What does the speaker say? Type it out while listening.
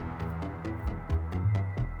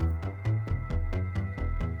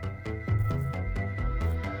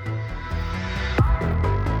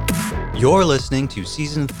You're listening to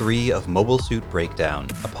Season 3 of Mobile Suit Breakdown,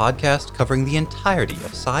 a podcast covering the entirety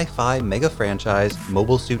of sci-fi mega franchise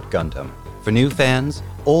Mobile Suit Gundam, for new fans,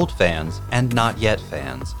 old fans, and not yet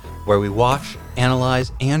fans, where we watch,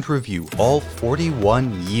 analyze, and review all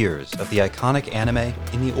 41 years of the iconic anime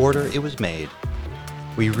in the order it was made.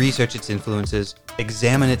 We research its influences,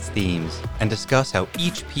 examine its themes, and discuss how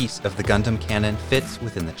each piece of the Gundam canon fits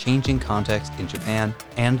within the changing context in Japan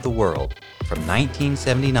and the world, from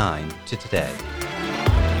 1979 to today.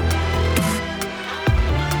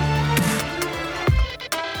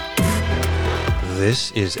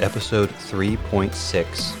 This is episode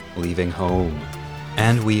 3.6, Leaving Home,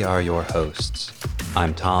 and we are your hosts.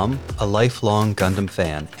 I'm Tom, a lifelong Gundam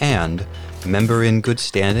fan, and member in good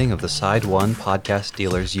standing of the Side 1 Podcast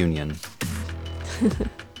Dealers Union.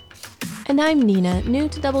 And I'm Nina, new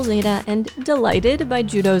to Double Zeta and delighted by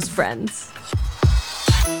Judo's friends.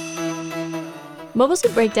 Mobile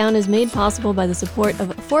Suit Breakdown is made possible by the support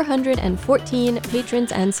of 414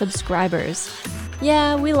 patrons and subscribers.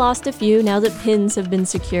 Yeah, we lost a few now that pins have been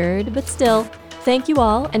secured, but still, thank you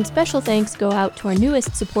all, and special thanks go out to our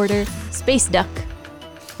newest supporter, Space Duck.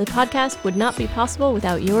 The podcast would not be possible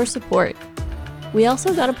without your support. We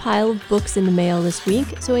also got a pile of books in the mail this week,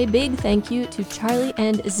 so a big thank you to Charlie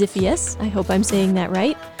and Ziphius, I hope I'm saying that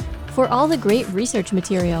right, for all the great research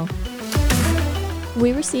material.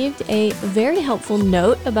 We received a very helpful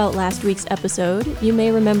note about last week's episode. You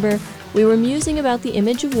may remember we were musing about the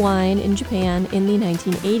image of wine in Japan in the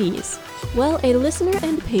 1980s. Well, a listener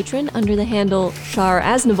and patron under the handle Shar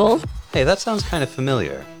Aznavour, Hey, that sounds kind of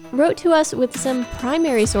familiar. wrote to us with some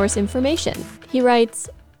primary source information. He writes,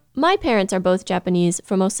 "My parents are both Japanese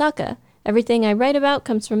from Osaka. Everything I write about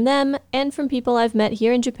comes from them and from people I've met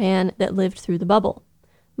here in Japan that lived through the bubble.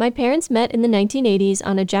 My parents met in the 1980s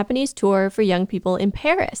on a Japanese tour for young people in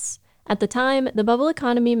Paris. At the time, the bubble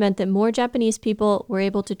economy meant that more Japanese people were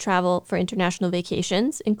able to travel for international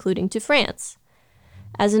vacations, including to France.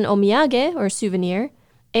 As an omiyage, or souvenir,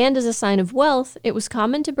 and as a sign of wealth, it was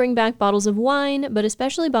common to bring back bottles of wine, but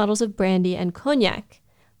especially bottles of brandy and cognac.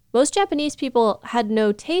 Most Japanese people had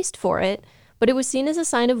no taste for it, but it was seen as a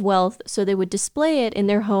sign of wealth, so they would display it in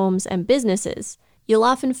their homes and businesses. You'll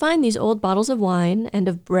often find these old bottles of wine and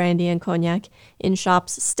of brandy and cognac in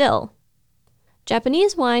shops still.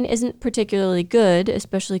 Japanese wine isn't particularly good,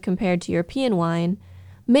 especially compared to European wine.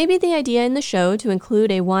 Maybe the idea in the show to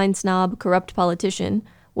include a wine snob, corrupt politician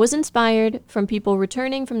was inspired from people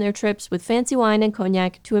returning from their trips with fancy wine and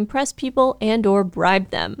cognac to impress people and/or bribe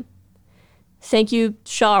them." Thank you,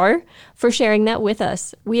 Shar, for sharing that with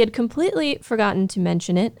us. We had completely forgotten to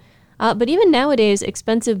mention it, but even nowadays,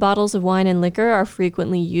 expensive bottles of wine and liquor are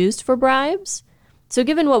frequently used for bribes. So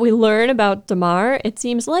given what we learn about Damar, it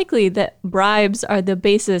seems likely that bribes are the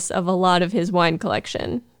basis of a lot of his wine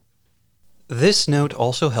collection. This note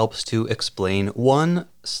also helps to explain one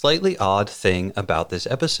slightly odd thing about this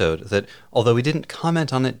episode that, although we didn't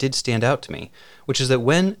comment on it, did stand out to me, which is that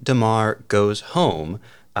when Damar goes home,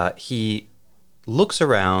 he looks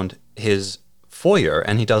around his foyer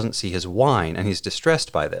and he doesn't see his wine, and he's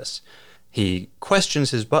distressed by this. He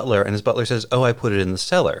questions his butler, and his butler says, "Oh, I put it in the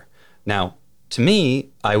cellar." Now, to me,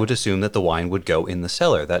 I would assume that the wine would go in the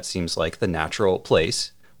cellar. That seems like the natural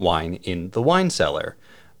place, wine in the wine cellar.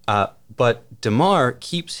 But Damar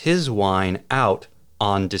keeps his wine out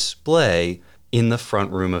on display in the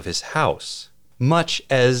front room of his house, much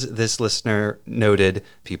as this listener noted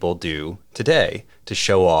people do today to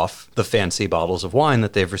show off the fancy bottles of wine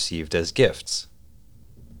that they've received as gifts,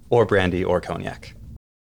 or brandy or cognac.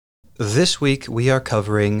 This week we are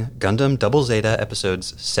covering Gundam Double Zeta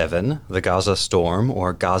episodes 7, The Gaza Storm,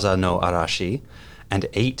 or Gaza no Arashi, and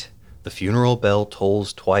 8, The Funeral Bell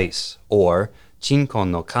Tolls Twice, or Chinkon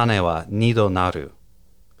no Kane wa Nido Naru.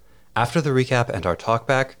 After the recap and our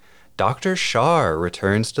talkback, Dr. Shar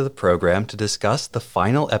returns to the program to discuss the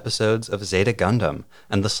final episodes of Zeta Gundam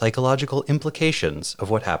and the psychological implications of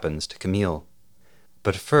what happens to Camille.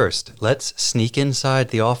 But first, let's sneak inside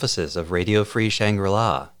the offices of Radio Free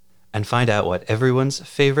Shangri-La and find out what everyone's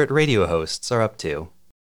favorite radio hosts are up to.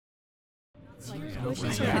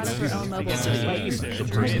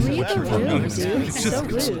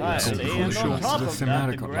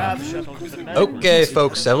 Okay,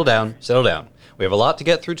 folks, settle down. We have a lot to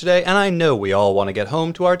get through today, and I know we all want to get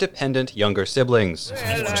home to our dependent younger siblings.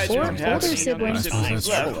 Or older siblings.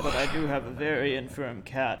 But I do have a very infirm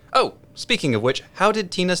cat. Oh, speaking of which, how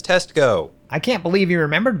did Tina's test go? I can't believe you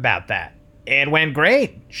remembered about that. It went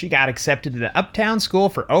great. She got accepted to the Uptown School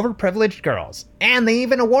for Overprivileged Girls, and they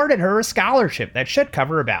even awarded her a scholarship that should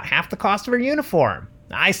cover about half the cost of her uniform.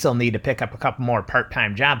 I still need to pick up a couple more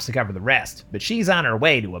part-time jobs to cover the rest, but she's on her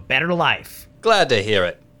way to a better life. Glad to hear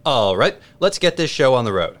it. All right, let's get this show on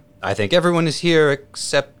the road. I think everyone is here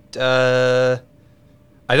except, I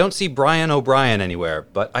don't see Brian O'Brien anywhere,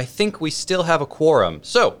 but I think we still have a quorum.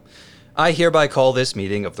 So, I hereby call this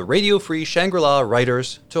meeting of the Radio Free Shangri-La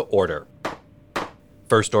writers to order.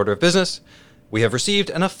 First order of business, we have received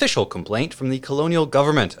an official complaint from the colonial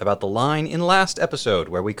government about the line in last episode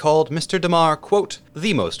where we called Mr. DeMar, quote,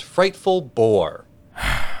 the most frightful bore.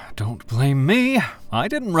 Don't blame me. I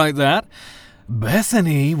didn't write that.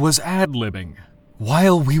 Bethany was ad-libbing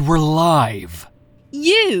while we were live.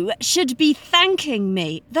 You should be thanking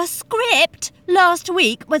me. The script last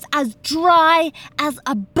week was as dry as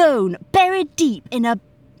a bone buried deep in a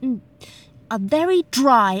very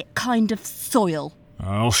dry kind of soil.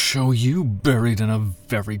 I'll show you buried in a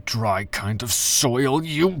very dry kind of soil,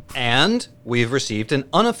 you... And we've received an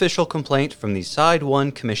unofficial complaint from the Side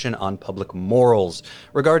 1 Commission on Public Morals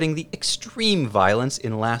regarding the extreme violence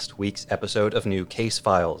in last week's episode of New Case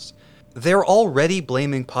Files. They're already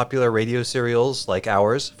blaming popular radio serials like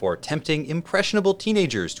ours for tempting impressionable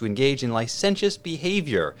teenagers to engage in licentious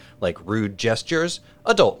behavior like rude gestures,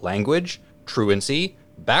 adult language, truancy,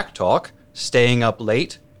 backtalk, staying up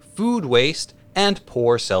late, food waste, and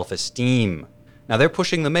poor self-esteem. Now they're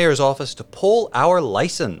pushing the mayor's office to pull our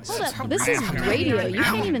license. Hold up, this is radio. You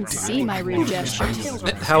can't even see my rude gestures.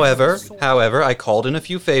 However, I called in a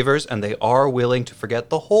few favors, and they are willing to forget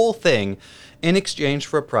the whole thing in exchange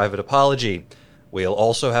for a private apology. We'll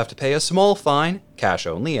also have to pay a small fine, cash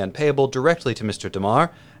only, and payable directly to Mr.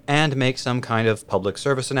 DeMar, and make some kind of public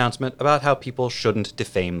service announcement about how people shouldn't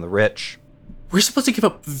defame the rich. We're supposed to give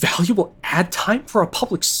up valuable ad time for a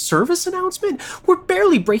public service announcement? We're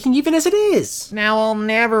barely breaking even as it is. Now I'll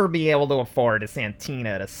never be able to afford to send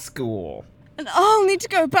Tina to school. And I'll need to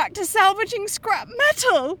go back to salvaging scrap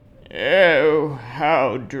metal. Oh,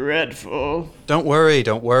 how dreadful. Don't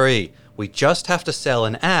worry. We just have to sell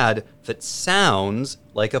an ad that sounds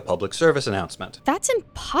like a public service announcement. That's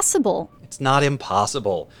impossible. It's not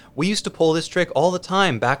impossible. We used to pull this trick all the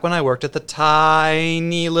time back when I worked at the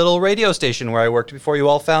tiny little radio station where I worked before you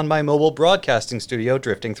all found my mobile broadcasting studio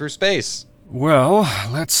drifting through space. Well,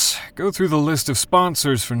 let's go through the list of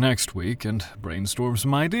sponsors for next week and brainstorm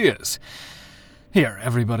some ideas. Here,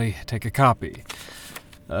 everybody, take a copy.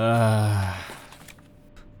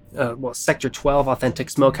 Sector 12 Authentic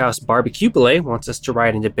Smokehouse Barbecue wants us to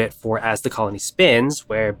write in a bit for As the Colony Spins,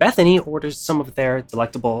 where Bethany orders some of their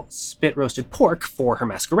delectable spit-roasted pork for her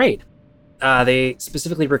masquerade. They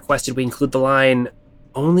specifically requested we include the line,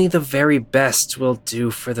 only the very best will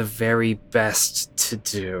do for the very best to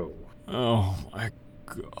do. Oh my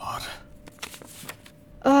god.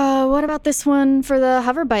 What about this one for the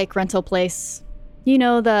hoverbike rental place? You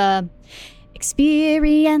know, the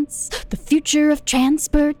experience the future of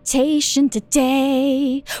transportation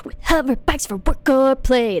today with hover bikes for work or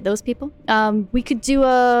play. Those people. We could do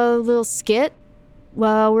a little skit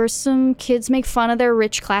where some kids make fun of their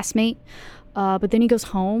rich classmate, but then he goes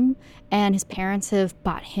home and his parents have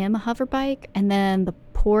bought him a hover bike, and then the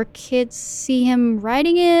poor kids see him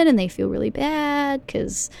riding it and they feel really bad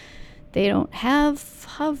because they don't have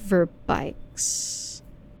hover bikes.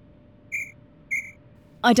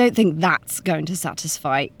 I don't think that's going to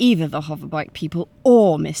satisfy either the hoverbike people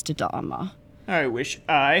or Mr. Dharma. I wish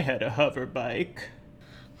I had a hover bike.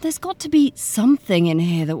 There's got to be something in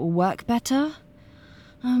here that will work better.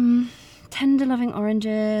 Tender loving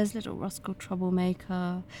oranges, little Roscoe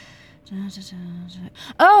troublemaker.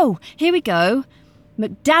 Oh, here we go.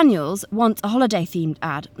 McDaniels wants a holiday-themed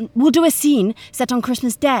ad. We'll do a scene set on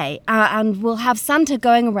Christmas Day, and we'll have Santa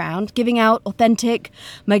going around giving out authentic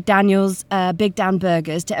McDaniels Big Dan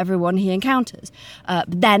burgers to everyone he encounters.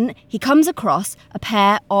 But then he comes across a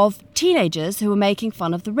pair of teenagers who are making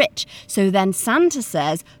fun of the rich. So then Santa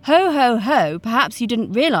says, ho, ho, ho, perhaps you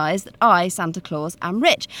didn't realise that I, Santa Claus, am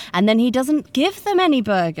rich. And then he doesn't give them any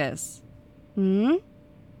burgers. And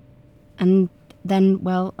then,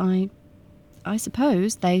 well, I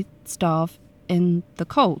suppose they starve in the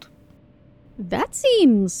cold. That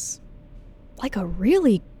seems like a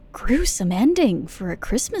really gruesome ending for a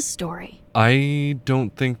Christmas story. I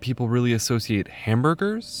don't think people really associate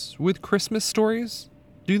hamburgers with Christmas stories,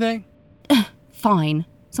 do they? Fine.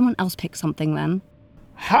 Someone else pick something then.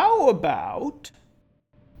 How about...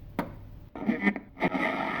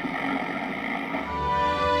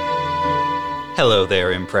 Hello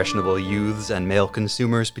there, impressionable youths and male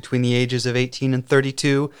consumers between the ages of 18 and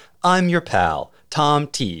 32. I'm your pal, Tom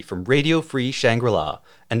T. from Radio Free Shangri-La,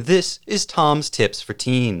 and this is Tom's Tips for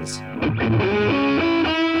Teens.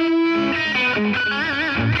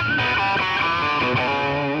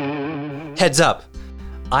 Heads up!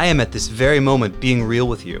 I am at this very moment being real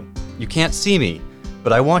with you. You can't see me,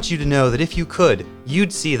 but I want you to know that if you could,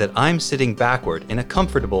 you'd see that I'm sitting backward in a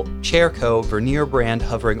comfortable Chairco Vernier brand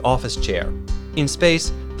hovering office chair. In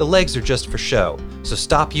space, the legs are just for show, so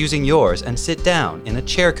stop using yours and sit down in a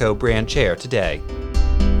Chairco brand chair today.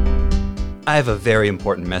 I have a very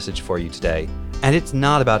important message for you today, and it's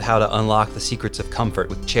not about how to unlock the secrets of comfort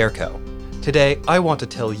with Chairco. Today, I want to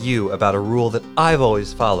tell you about a rule that I've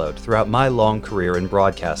always followed throughout my long career in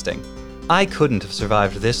broadcasting. I couldn't have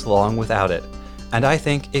survived this long without it, and I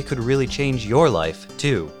think it could really change your life,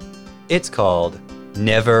 too. It's called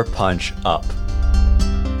Never Punch Up.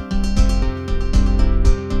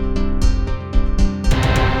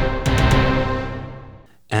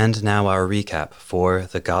 And now our recap for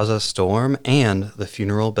the Gaza storm and the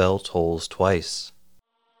funeral bell tolls twice.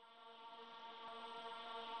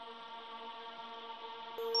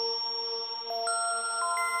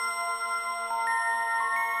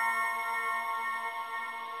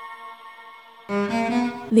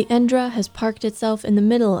 The Endra has parked itself in the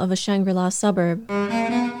middle of a Shangri-La suburb,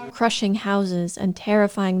 crushing houses and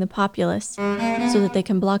terrifying the populace so that they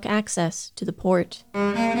can block access to the port.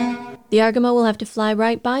 The Argama will have to fly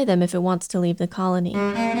right by them if it wants to leave the colony.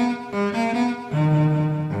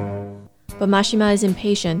 But Mashima is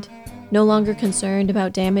impatient. No longer concerned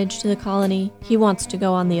about damage to the colony, he wants to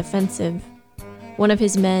go on the offensive. One of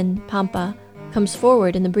his men, Pampa, comes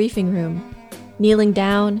forward in the briefing room. Kneeling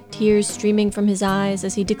down, tears streaming from his eyes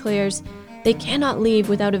as he declares they cannot leave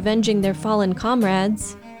without avenging their fallen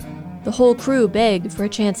comrades. The whole crew beg for a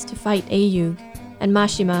chance to fight Ayug, and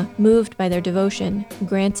Mashima, moved by their devotion,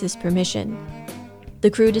 grants his permission. The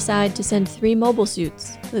crew decide to send 3 mobile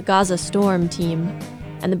suits, the Gaza Storm team,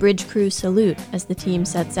 and the bridge crew salute as the team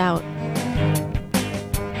sets out.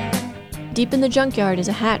 Deep in the junkyard is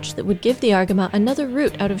a hatch that would give the Argama another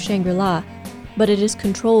route out of Shangri-La, but it is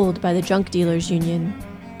controlled by the Junk Dealers Union.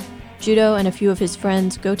 Judo and a few of his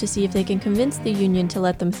friends go to see if they can convince the union to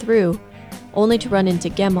let them through, only to run into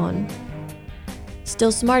Gemon.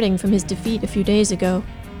 Still smarting from his defeat a few days ago,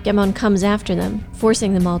 Gemon comes after them,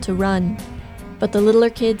 forcing them all to run. But the littler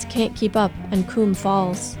kids can't keep up, and Kum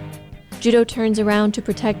falls. Judo turns around to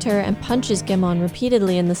protect her and punches Gemon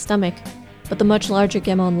repeatedly in the stomach, but the much larger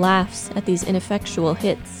Gemon laughs at these ineffectual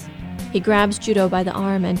hits. He grabs Judo by the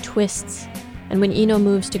arm and twists, and when Ino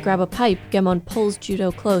moves to grab a pipe, Gemon pulls Judo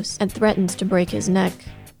close and threatens to break his neck.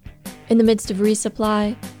 In the midst of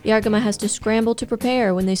resupply, the Argama has to scramble to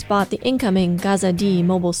prepare when they spot the incoming Gaza D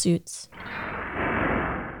mobile suits.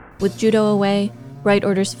 With Judo away, Wright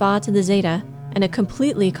orders Fa to the Zeta, and a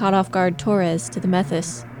completely caught-off-guard Torres to the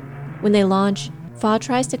Methus. When they launch, Fa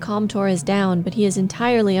tries to calm Torres down, but he is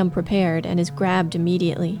entirely unprepared and is grabbed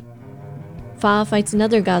immediately. Fa fights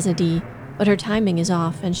another Gaza D, but her timing is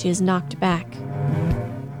off and she is knocked back.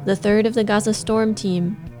 The third of the Gaza Storm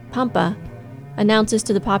team, Pampa, announces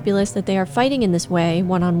to the populace that they are fighting in this way,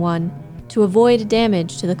 one-on-one, to avoid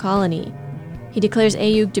damage to the colony. He declares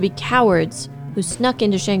Ayug to be cowards who snuck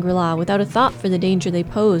into Shangri-La without a thought for the danger they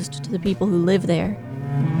posed to the people who live there.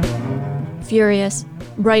 Furious,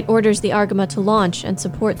 Bright orders the Argama to launch and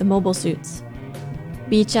support the mobile suits.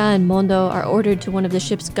 Bicha and Mondo are ordered to one of the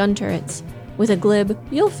ship's gun turrets, with a glib,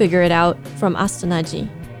 "You'll figure it out," from Astanaji.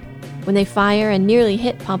 When they fire and nearly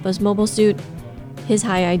hit Pampa's mobile suit, his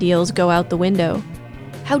high ideals go out the window.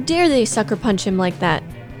 How dare they sucker punch him like that?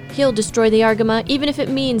 He'll destroy the Argama even if it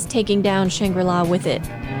means taking down Shangri-La with it.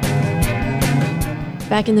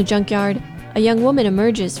 Back in the junkyard, a young woman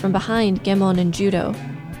emerges from behind Gemon and Judo.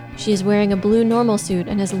 She is wearing a blue normal suit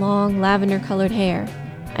and has long, lavender-colored hair,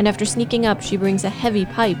 and after sneaking up, she brings a heavy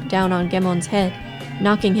pipe down on Gemon's head,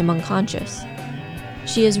 knocking him unconscious.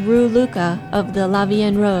 She is Rue Luca of the La Vie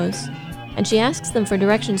en Rose, and she asks them for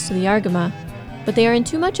directions to the Argama, but they are in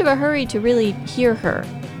too much of a hurry to really hear her.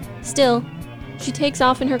 Still, she takes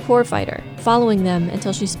off in her core fighter, following them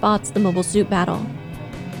until she spots the mobile suit battle.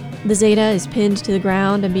 The Zeta is pinned to the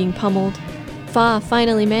ground and being pummeled. Fa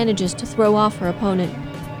finally manages to throw off her opponent.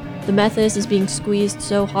 The Methus is being squeezed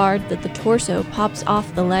so hard that the torso pops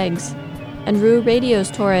off the legs, and Rue radios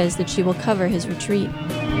Torres that she will cover his retreat.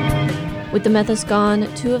 With the Methus gone,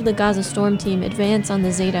 2 of the Gaza Storm team advance on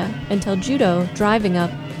the Zeta until Judo, driving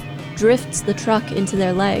up, drifts the truck into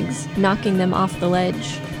their legs, knocking them off the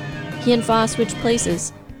ledge. He and Fa switch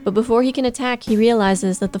places, but before he can attack, he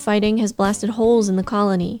realizes that the fighting has blasted holes in the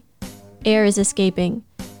colony. Air is escaping,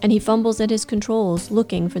 and he fumbles at his controls,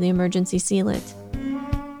 looking for the emergency sealant.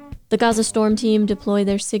 The Gaza Storm team deploy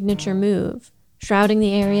their signature move, shrouding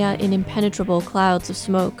the area in impenetrable clouds of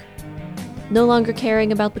smoke. No longer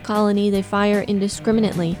caring about the colony, they fire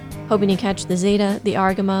indiscriminately, hoping to catch the Zeta, the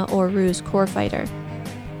Argama, or Ru's core fighter.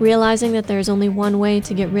 Realizing that there is only one way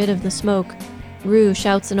to get rid of the smoke, Ru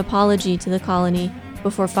shouts an apology to the colony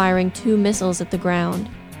before firing 2 missiles at the ground,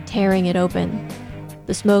 tearing it open.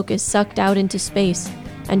 The smoke is sucked out into space,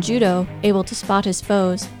 and Judo, able to spot his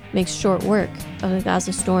foes, makes short work of the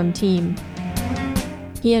Gaza Storm team.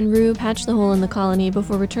 He and Ru patch the hole in the colony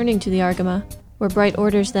before returning to the Argama, where Bright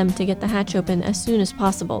orders them to get the hatch open as soon as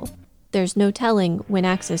possible. There's no telling when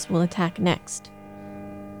Axis will attack next.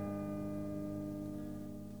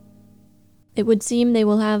 It would seem they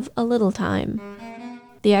will have a little time.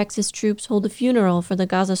 The Axis troops hold a funeral for the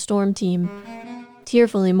Gaza Storm team,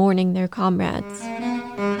 tearfully mourning their comrades.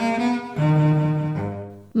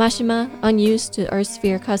 Mashima, unused to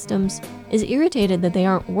Earthsphere customs, is irritated that they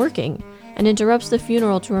aren't working, and interrupts the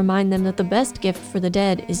funeral to remind them that the best gift for the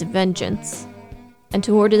dead is vengeance, and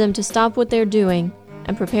to order them to stop what they're doing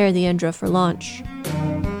and prepare the Endra for launch.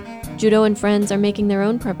 Judo and friends are making their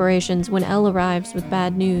own preparations when Elle arrives with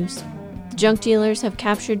bad news. The junk dealers have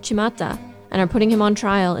captured Chimata and are putting him on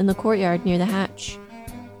trial in the courtyard near the hatch.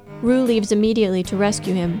 Ru leaves immediately to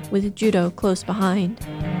rescue him, with Judo close behind.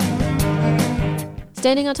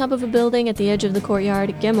 Standing on top of a building at the edge of the courtyard,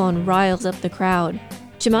 Gemon riles up the crowd.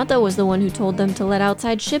 Chimata was the one who told them to let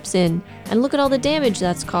outside ships in, and look at all the damage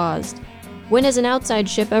that's caused. When has an outside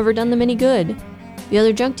ship ever done them any good? The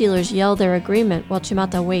other junk dealers yell their agreement while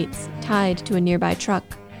Chimata waits, tied to a nearby truck.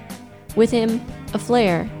 With him, a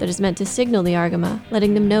flare that is meant to signal the Argama,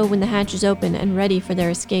 letting them know when the hatch is open and ready for their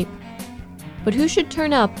escape. But who should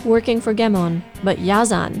turn up working for Gemon but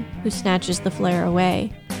Yazan, who snatches the flare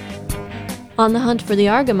away? On the hunt for the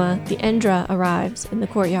Argama, the Endra arrives in the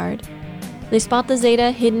courtyard. They spot the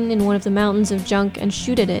Zeta hidden in one of the mountains of junk and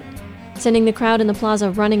shoot at it, sending the crowd in the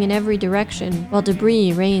plaza running in every direction while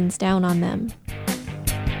debris rains down on them.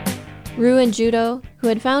 Ru and Judo, who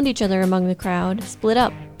had found each other among the crowd, split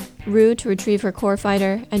up, Ru to retrieve her core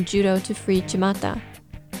fighter and Judo to free Chimata.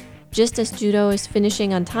 Just as Judo is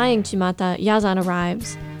finishing untying Chimata, Yazan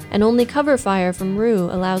arrives, and only cover fire from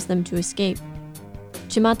Ru allows them to escape.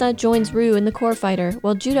 Chimata joins Ru in the core fighter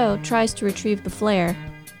while Judo tries to retrieve the flare,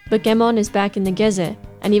 but Gemon is back in the Geze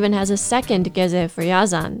and even has a second Geze for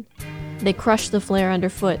Yazan. They crush the flare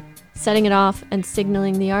underfoot, setting it off and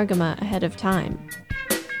signaling the Argama ahead of time.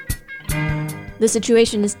 The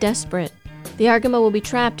situation is desperate. The Argama will be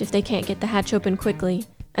trapped if they can't get the hatch open quickly,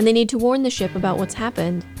 and they need to warn the ship about what's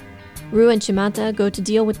happened. Ru and Chimata go to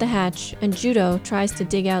deal with the hatch, and Judo tries to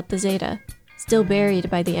dig out the Zeta, still buried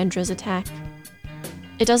by the Endra's attack.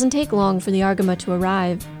 It doesn't take long for the Argama to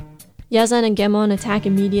arrive. Yazan and Gemon attack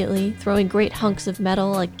immediately, throwing great hunks of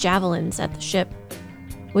metal like javelins at the ship.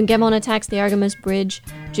 When Gemon attacks the Argama's bridge,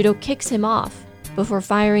 Judo kicks him off before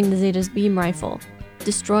firing the Zeta's beam rifle,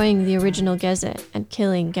 destroying the original Geze and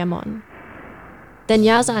killing Gemon. Then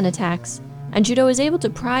Yazan attacks, and Judo is able to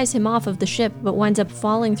prise him off of the ship but winds up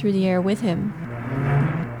falling through the air with him.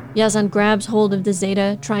 Yazan grabs hold of the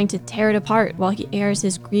Zeta, trying to tear it apart while he airs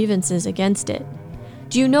his grievances against it.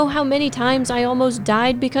 "Do you know how many times I almost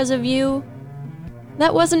died because of you?"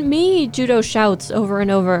 "That wasn't me," Judo shouts over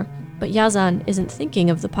and over, but Yazan isn't thinking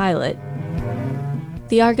of the pilot.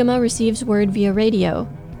 The Argama receives word via radio.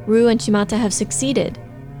 Ru and Chimata have succeeded.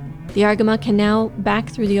 The Argama can now back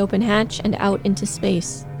through the open hatch and out into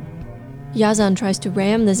space. Yazan tries to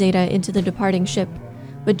ram the Zeta into the departing ship,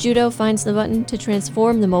 but Judo finds the button to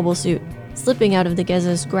transform the mobile suit, slipping out of the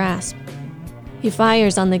Geze's grasp. He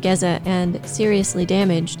fires on the Geze and, seriously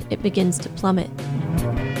damaged, it begins to plummet.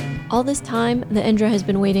 All this time, the Endra has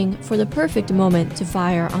been waiting for the perfect moment to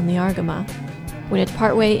fire on the Argama. When it's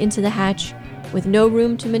partway into the hatch, with no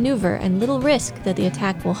room to maneuver and little risk that the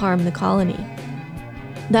attack will harm the colony.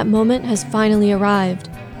 That moment has finally arrived,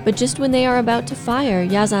 but just when they are about to fire,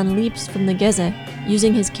 Yazan leaps from the Geze,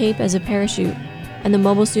 using his cape as a parachute, and the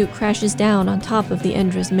mobile suit crashes down on top of the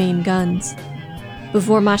Endra's main guns.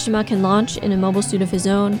 Before Mashima can launch in a mobile suit of his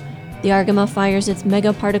own, the Argama fires its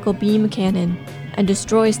mega-particle beam cannon and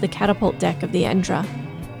destroys the catapult deck of the Endra.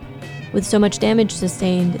 With so much damage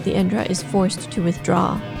sustained, the Endra is forced to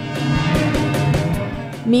withdraw.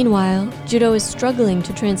 Meanwhile, Judo is struggling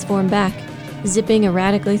to transform back, zipping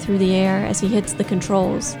erratically through the air as he hits the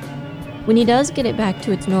controls. When he does get it back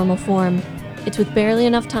to its normal form, it's with barely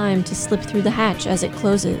enough time to slip through the hatch as it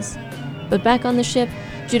closes. But back on the ship,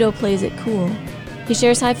 Judo plays it cool. He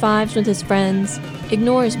shares high fives with his friends,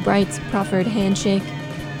 ignores Bright's proffered handshake,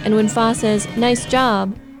 and when Fa says, "Nice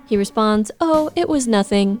job," he responds, "Oh, it was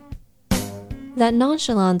nothing." That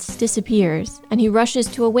nonchalance disappears, and he rushes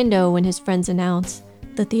to a window when his friends announce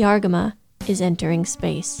that the Argama is entering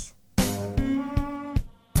space.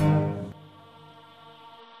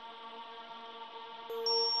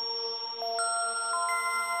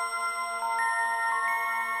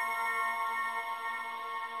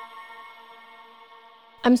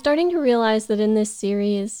 I'm starting to realize that in this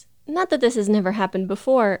series, not that this has never happened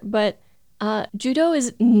before, but Judo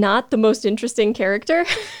is not the most interesting character.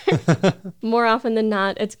 More often than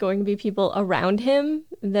not, it's going to be people around him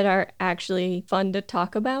that are actually fun to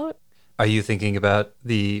talk about. Are you thinking about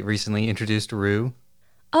the recently introduced Rue?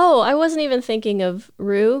 Oh, I wasn't even thinking of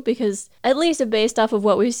Rue because, at least based off of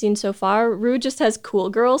what we've seen so far, Rue just has cool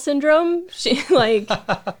girl syndrome. She,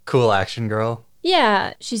 Cool action girl.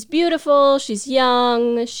 Yeah, she's beautiful, she's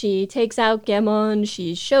young, she takes out Gemon,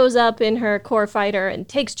 she shows up in her core fighter and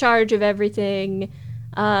takes charge of everything.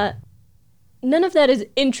 None of that is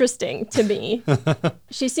interesting to me.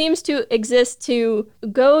 She seems to exist to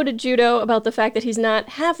go to Judo about the fact that he's not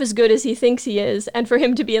half as good as he thinks he is, and for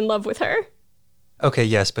him to be in love with her. Okay,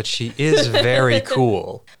 yes, but she is very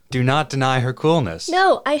cool. Do not deny her coolness.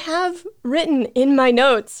 No, I have written in my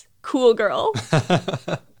notes, cool girl.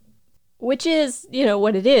 Which is,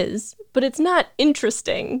 what it is, but it's not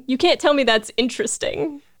interesting. You can't tell me that's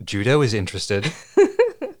interesting. Judo is interested.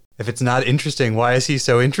 If it's not interesting, why is he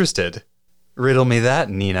so interested? Riddle me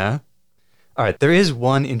that, Nina. All right, there is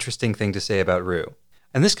one interesting thing to say about Rue,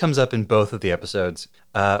 and this comes up in both of the episodes.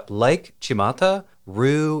 Like Chimata,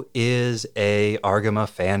 Rue is a Argama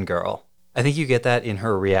fangirl. I think you get that in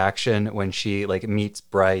her reaction when she meets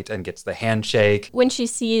Bright and gets the handshake. When she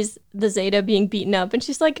sees the Zeta being beaten up and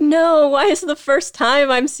she's like, no, why is it the first time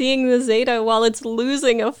I'm seeing the Zeta while it's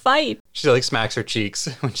losing a fight? She smacks her cheeks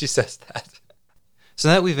when she says that. So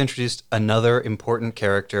now that we've introduced another important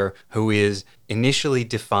character who is initially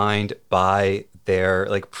defined by their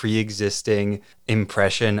pre-existing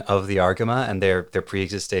impression of the Argama and their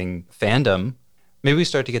pre-existing fandom, maybe we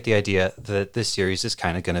start to get the idea that this series is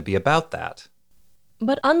kind of going to be about that.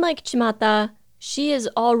 But unlike Chimata, she is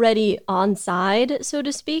already on side, so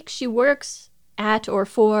to speak. She works at or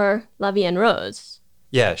for La Vie en Rose.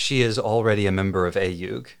 Yeah, she is already a member of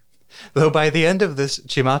AYUG. Though by the end of this,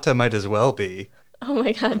 Chimata might as well be. Oh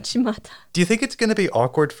my god, Chimata. Do you think it's going to be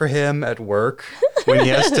awkward for him at work when he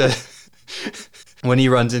has to... when he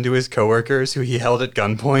runs into his coworkers who he held at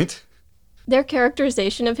gunpoint? Their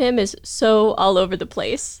characterization of him is so all over the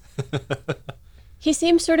place. He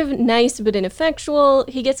seems sort of nice but ineffectual.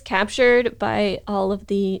 He gets captured by all of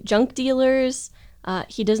the junk dealers.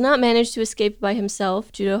 He does not manage to escape by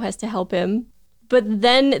himself. Judo has to help him. But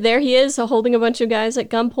then there he is, holding a bunch of guys at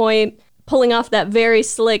gunpoint, pulling off that very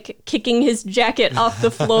slick, kicking his jacket off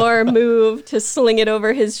the floor move to sling it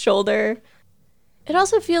over his shoulder. It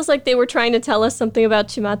also feels like they were trying to tell us something about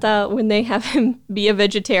Chimata when they have him be a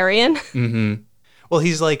vegetarian. Mm-hmm. Well,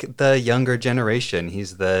 he's like the younger generation.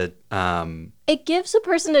 He's the... It gives a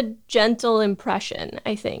person a gentle impression,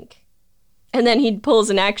 I think. And then he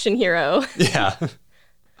pulls an action hero. Yeah.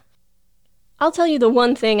 I'll tell you the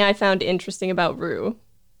one thing I found interesting about Rue.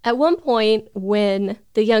 At one point, when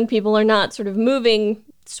the young people are not sort of moving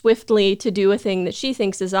swiftly to do a thing that she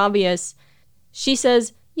thinks is obvious, she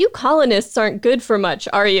says, "You colonists aren't good for much,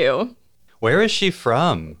 are you?" Where is she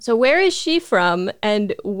from? So where is she from?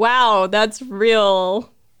 And wow, that's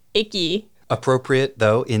real icky. Appropriate,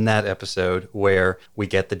 though, in that episode where we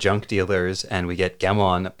get the junk dealers and we get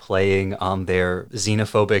Gemon playing on their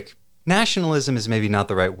xenophobic... Nationalism is maybe not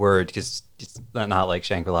the right word because it's not like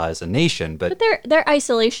Shangri-La is a nation, but... But they're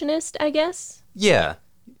isolationist, I guess. Yeah.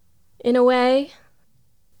 In a way.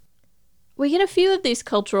 We get a few of these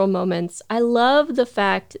cultural moments. I love the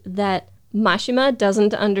fact that Mashima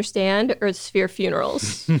doesn't understand Earth Sphere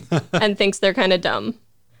funerals and thinks they're kind of dumb.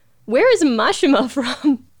 Where is Mashima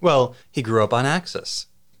from? Well, he grew up on Axis.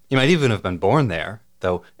 He might even have been born there,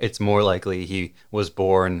 though it's more likely he was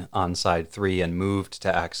born on Side 3 and moved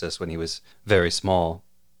to Axis when he was very small.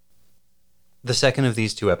 The second of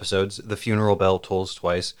these two episodes, The Funeral Bell Tolls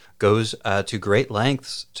Twice, goes to great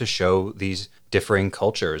lengths to show these differing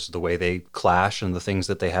cultures, the way they clash and the things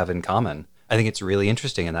that they have in common. I think it's really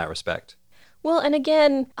interesting in that respect. Well, and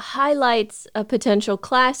again, highlights a potential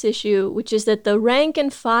class issue, which is that the rank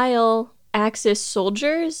and file Axis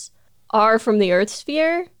soldiers are from the Earth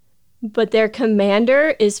Sphere, but their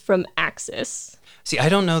commander is from Axis. See, I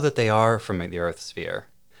don't know that they are from the Earth Sphere.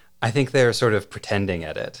 I think they're sort of pretending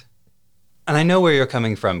at it. And I know where you're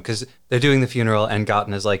coming from, because they're doing the funeral and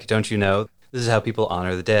Gotten is like, don't you know, this is how people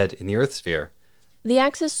honor the dead in the Earth Sphere. The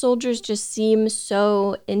Axis soldiers just seem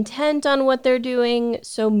so intent on what they're doing,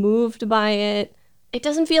 so moved by it. It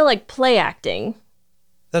doesn't feel like play acting.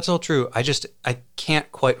 That's all true. I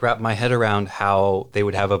can't quite wrap my head around how they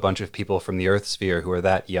would have a bunch of people from the Earth Sphere who are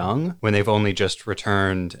that young when they've only just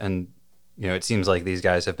returned, and it seems like these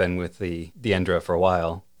guys have been with the Endra for a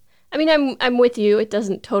while. I mean, I'm with you. It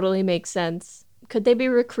doesn't totally make sense. Could they be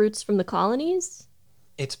recruits from the colonies?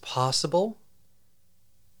 It's possible.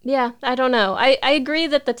 Yeah, I don't know. I agree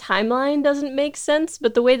that the timeline doesn't make sense,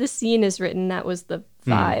 but the way the scene is written, that was the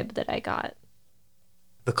vibe that I got.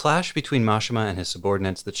 The clash between Mashima and his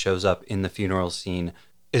subordinates that shows up in the funeral scene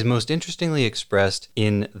is most interestingly expressed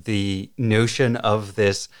in the notion of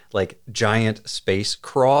this like giant space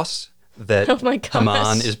cross that Oh my gosh.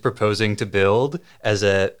 Haman is proposing to build as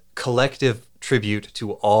a collective tribute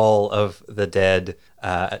to all of the dead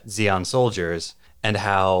Xi'an soldiers, and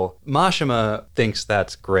how Mashima thinks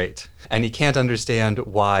that's great. And he can't understand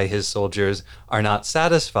why his soldiers are not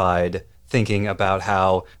satisfied thinking about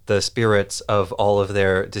how the spirits of all of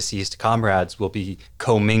their deceased comrades will be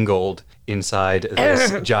commingled inside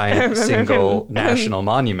this giant single national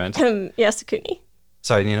monument. Yasukuni.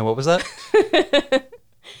 Sorry, Nina, what was that?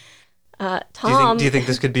 Tom. Do you think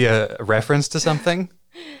this could be a reference to something?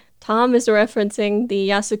 Tom is referencing the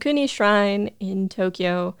Yasukuni Shrine in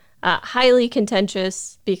Tokyo. Highly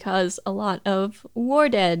contentious because a lot of war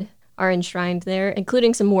dead are enshrined there,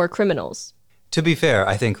 including some war criminals. To be fair,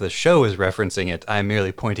 I think the show is referencing it. I'm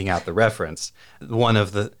merely pointing out the reference. One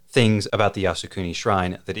of the things about the Yasukuni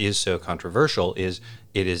Shrine that is so controversial is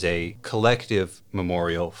it is a collective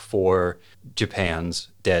memorial for Japan's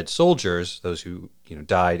dead soldiers, those who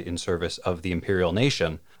died in service of the imperial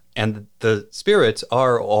nation. And the spirits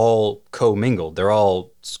are all commingled. They're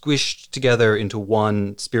all squished together into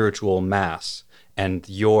one spiritual mass. And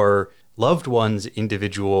your loved one's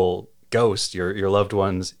individual ghost, your loved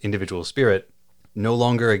one's individual spirit, no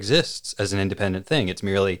longer exists as an independent thing. It's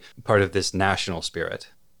merely part of this national spirit.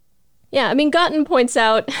 Yeah, I mean, Gotten points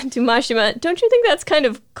out to Mashima, don't you think that's kind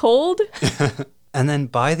of cold? And then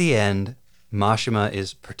by the end, Mashima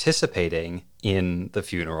is participating in the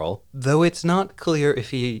funeral, though it's not clear if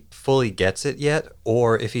he fully gets it yet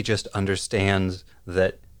or if he just understands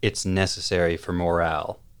that it's necessary for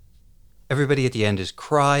morale. Everybody at the end is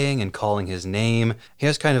crying and calling his name. He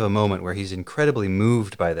has kind of a moment where he's incredibly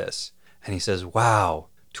moved by this. And he says, wow,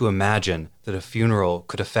 to imagine that a funeral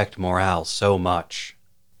could affect morale so much.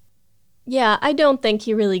 Yeah, I don't think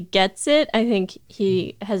he really gets it. I think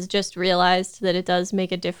he has just realized that it does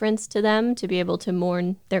make a difference to them to be able to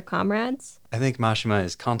mourn their comrades. I think Mashima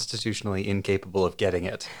is constitutionally incapable of getting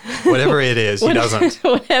it. Whatever it is, he doesn't.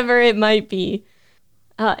 Whatever it might be.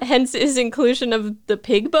 Hence his inclusion of the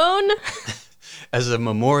pig bone. As a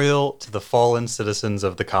memorial to the fallen citizens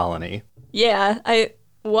of the colony. Yeah,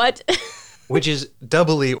 what? Which is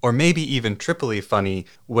doubly or maybe even triply funny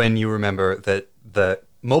when you remember that the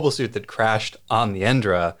mobile suit that crashed on the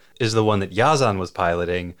Endra is the one that Yazan was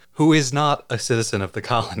piloting, who is not a citizen of the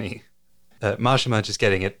colony. Mashima just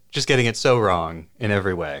getting it so wrong in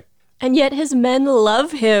every way. And yet his men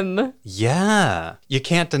love him. Yeah. You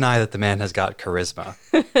can't deny that the man has got charisma.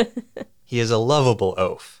 He is a lovable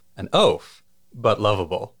oaf. An oaf, but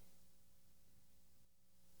lovable.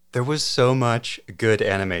 There was so much good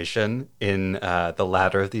animation in the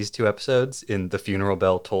latter of these two episodes, in The Funeral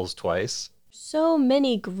Bell Tolls Twice. So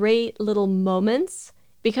many great little moments.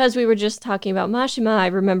 Because we were just talking about Mashima, I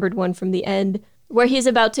remembered one from the end where he's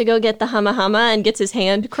about to go get the hama-hama and gets his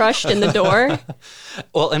hand crushed in the door.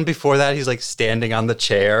 Well, and before that, he's like standing on the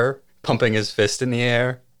chair, pumping his fist in the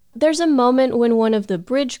air. There's a moment when one of the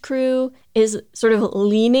bridge crew is sort of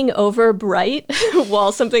leaning over Bright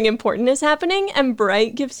while something important is happening, and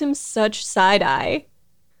Bright gives him such side-eye.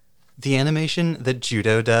 The animation that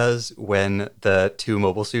Judo does when the two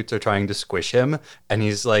mobile suits are trying to squish him, and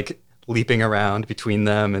he's like leaping around between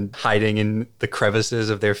them and hiding in the crevices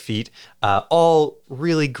of their feet, all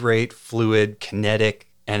really great, fluid,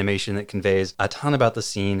 kinetic animation that conveys a ton about the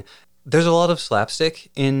scene. There's a lot of slapstick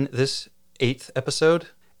in this 8th episode,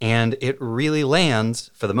 and it really lands,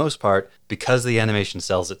 for the most part, because the animation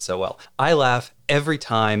sells it so well. I laugh every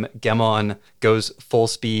time Gemon goes full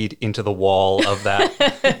speed into the wall of that,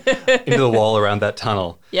 into the wall around that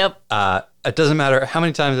tunnel. Yep. It doesn't matter how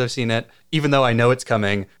many times I've seen it, even though I know it's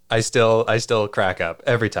coming, I still crack up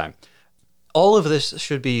every time. All of this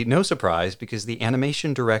should be no surprise because the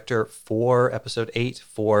animation director for episode 8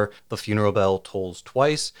 for The Funeral Bell Tolls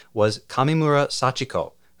Twice was Kamimura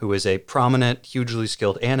Sachiko, who is a prominent, hugely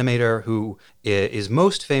skilled animator who is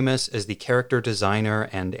most famous as the character designer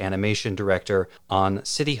and animation director on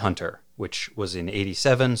City Hunter, which was in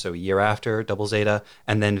 87, so a year after Double Zeta,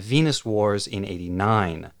 and then Venus Wars in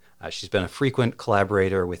 89. She's been a frequent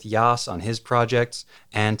collaborator with Yas on his projects,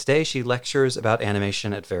 and today she lectures about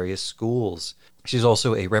animation at various schools. She's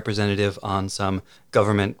also a representative on some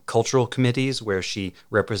government cultural committees where she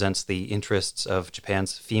represents the interests of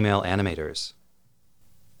Japan's female animators.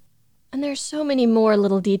 And there's so many more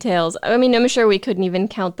little details. I mean, I'm sure we couldn't even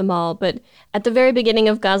count them all, but at the very beginning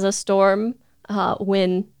of Gaza Storm,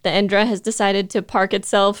 when the Endra has decided to park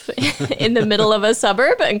itself in the middle of a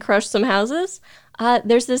suburb and crush some houses.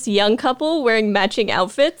 There's this young couple wearing matching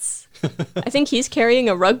outfits. I think he's carrying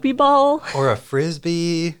a rugby ball. Or a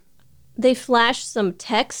frisbee. They flash some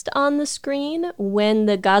text on the screen when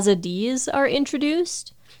the Gazadis are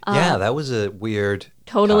introduced. Yeah, that was a weird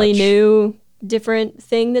Totally touch. new, different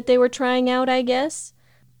thing that they were trying out, I guess.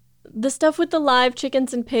 The stuff with the live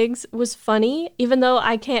chickens and pigs was funny, even though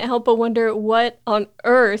I can't help but wonder what on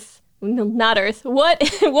earth, no, not Earth,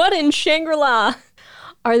 what in Shangri-La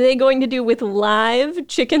are they going to do with live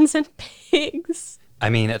chickens and pigs? I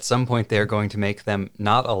mean, at some point they're going to make them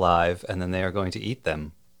not alive, and then they are going to eat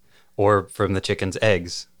them. Or from the chicken's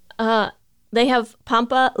eggs. They have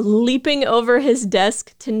Pampa leaping over his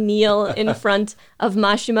desk to kneel in front of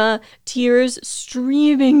Mashima, tears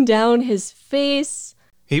streaming down his face.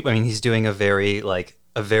 He's doing a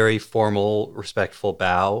very formal, respectful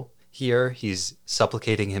bow here. He's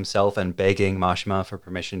supplicating himself and begging Mashima for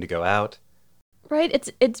permission to go out.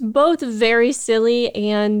 Right? It's both very silly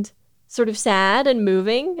and sort of sad and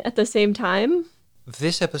moving at the same time.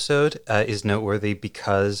 This episode is noteworthy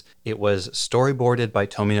because it was storyboarded by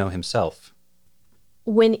Tomino himself.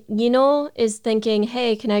 When Yino is thinking,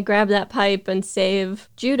 hey, can I grab that pipe and save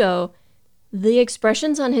Judo, the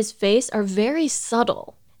expressions on his face are very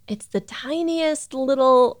subtle. It's the tiniest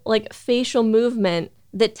little facial movement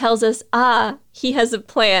that tells us, he has a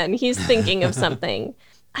plan. He's thinking of something.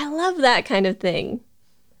 I love that kind of thing.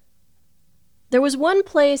 There was one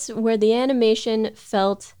place where the animation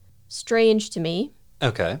felt strange to me.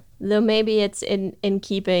 Okay. Though maybe it's in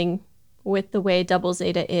keeping with the way Double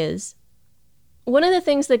Zeta is. One of the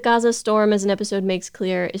things that Gaza Storm as an episode makes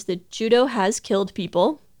clear is that Judo has killed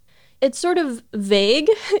people. It's sort of vague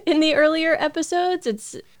in the earlier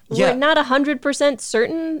episodes. We're not 100%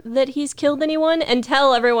 certain that he's killed anyone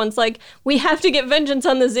until everyone's like, we have to get vengeance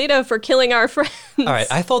on the Zeta for killing our friends. All right,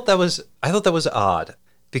 I thought that was odd.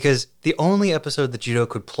 Because the only episode that Judo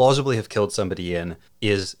could plausibly have killed somebody in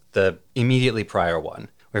is the immediately prior one,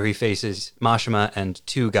 where he faces Mashima and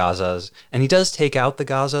 2 Gazas, and he does take out the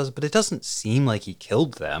Gazas, but it doesn't seem like he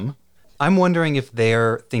killed them. I'm wondering if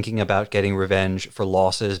they're thinking about getting revenge for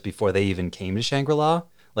losses before they even came to Shangri-La,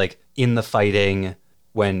 like in the fighting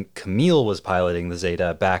when Camille was piloting the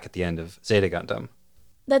Zeta back at the end of Zeta Gundam.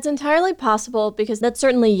 That's entirely possible, because that's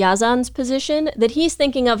certainly Yazan's position, that he's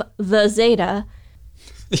thinking of the Zeta.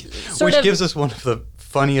 Which gives us one of the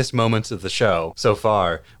funniest moments of the show so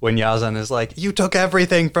far, when Yazan is like, you took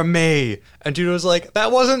everything from me. And Judo's like,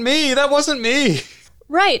 that wasn't me.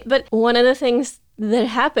 Right, but one of the things that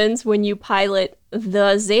happens when you pilot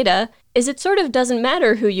the Zeta is it sort of doesn't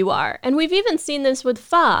matter who you are. And we've even seen this with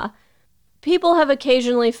Fa. People have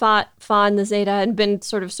occasionally fought Fa in the Zeta and been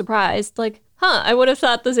sort of surprised, like, I would have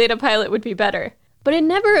thought the Zeta pilot would be better. But it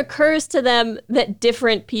never occurs to them that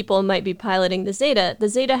different people might be piloting the Zeta. The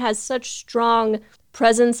Zeta has such strong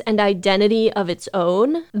presence and identity of its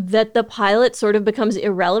own that the pilot sort of becomes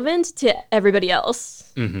irrelevant to everybody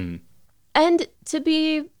else. Mm-hmm. And to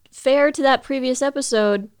be fair to that previous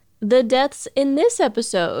episode, the deaths in this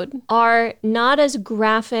episode are not as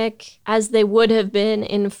graphic as they would have been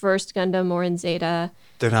in First Gundam or in Zeta.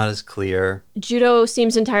 They're not as clear. Judo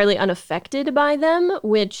seems entirely unaffected by them,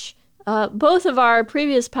 which... both of our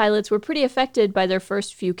previous pilots were pretty affected by their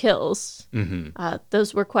first few kills. Mm-hmm.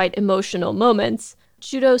 Those were quite emotional moments.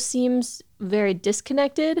 Judo seems very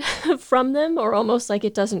disconnected from them, or almost like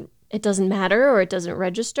it doesn't matter or it doesn't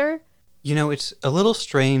register. You know, it's a little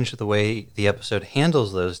strange the way the episode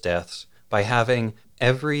handles those deaths by having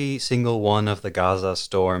every single one of the Gaza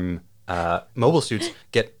Storm mobile suits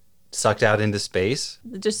get sucked out into space.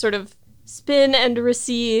 Just sort of spin and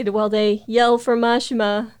recede while they yell for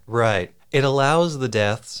Mashima. Right. It allows the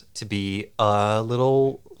deaths to be a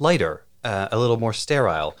little lighter, a little more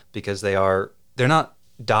sterile, because they're not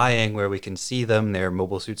dying where we can see them. Their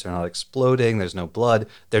mobile suits are not exploding. There's no blood.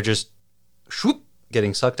 They're just whoop,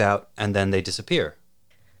 getting sucked out, and then they disappear.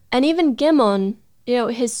 And even Gimon,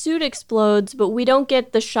 his suit explodes, but we don't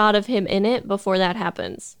get the shot of him in it before that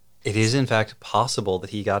happens. It is, in fact, possible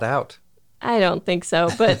that he got out. I don't think so,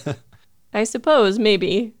 but... I suppose,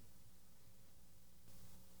 maybe.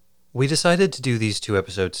 We decided to do these 2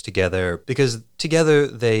 episodes together because together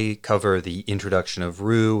they cover the introduction of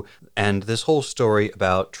Rue and this whole story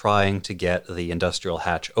about trying to get the industrial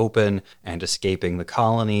hatch open and escaping the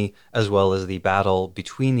colony, as well as the battle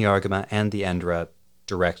between the Argama and the Endra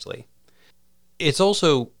directly. It's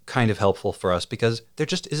also kind of helpful for us because there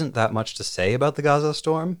just isn't that much to say about the Gaza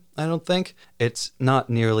Storm, I don't think. It's not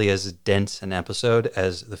nearly as dense an episode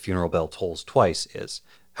as The Funeral Bell Tolls Twice is.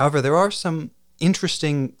 However, there are some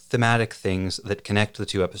interesting thematic things that connect the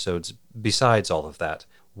two episodes besides all of that.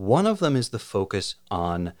 One of them is the focus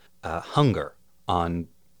on hunger, on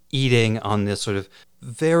eating, on this sort of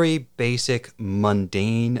very basic,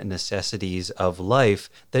 mundane necessities of life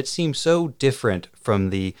that seem so different from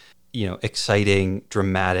the, exciting,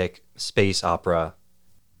 dramatic space opera.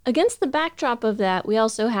 Against the backdrop of that, we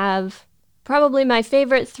also have probably my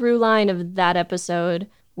favorite through line of that episode,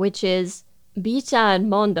 which is Bicha and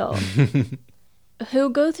Mondo, who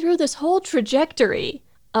go through this whole trajectory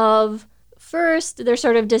of, first, they're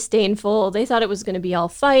sort of disdainful. They thought it was going to be all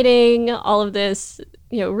fighting. All of this,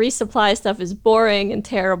 resupply stuff is boring and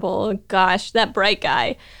terrible. Gosh, that bright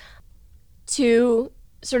guy. To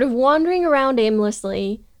sort of wandering around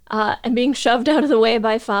aimlessly and being shoved out of the way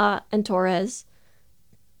by Fa and Torres.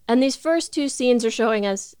 And these first two scenes are showing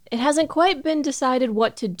us it hasn't quite been decided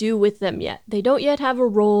what to do with them yet. They don't yet have a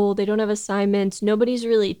role. They don't have assignments. Nobody's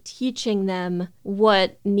really teaching them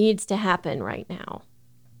what needs to happen right now.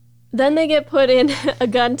 Then they get put in a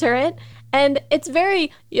gun turret, and it's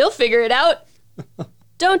very, you'll figure it out.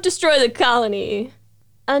 Don't destroy the colony.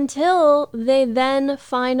 Until they then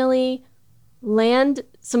finally land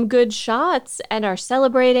some good shots and are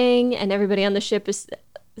celebrating, and everybody on the ship is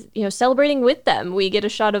celebrating with them. We get a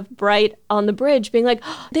shot of Bright on the bridge being like,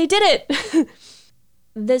 oh, they did it!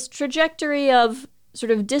 This trajectory of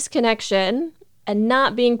sort of disconnection and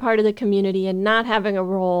not being part of the community and not having a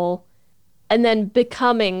role, and then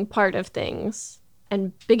becoming part of things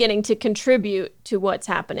and beginning to contribute to what's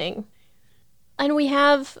happening. And we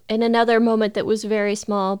have, in another moment that was very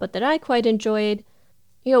small, but that I quite enjoyed,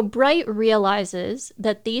 Bright realizes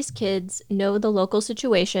that these kids know the local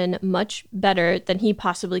situation much better than he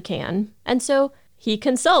possibly can. And so he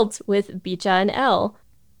consults with Bicha and Elle.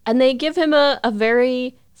 And they give him a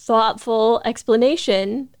very thoughtful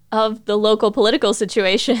explanation of the local political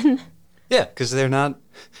situation. Yeah, because they're not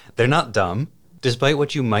dumb, despite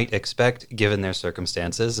what you might expect given their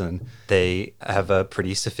circumstances, and they have a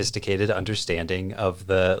pretty sophisticated understanding of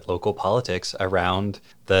the local politics around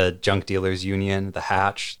the junk dealers union, the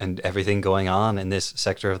hatch, and everything going on in this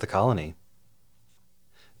sector of the colony.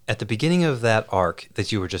 At the beginning of that arc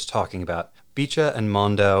that you were just talking about, Bicha and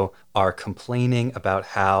Mondo are complaining about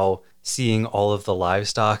how seeing all of the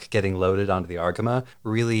livestock getting loaded onto the Argama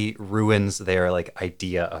really ruins their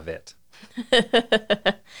idea of it.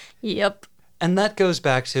 Yep. And that goes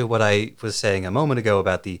back to what I was saying a moment ago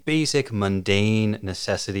about the basic mundane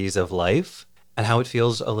necessities of life and how it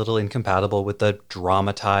feels a little incompatible with the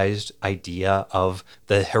dramatized idea of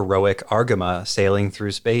the heroic Argama sailing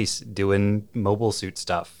through space doing mobile suit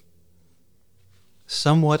stuff.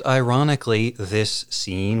 Somewhat ironically, this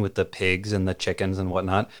scene with the pigs and the chickens and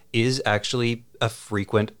whatnot is actually a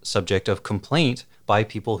frequent subject of complaint by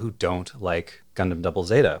people who don't like Gundam Double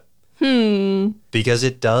Zeta. Because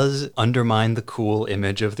it does undermine the cool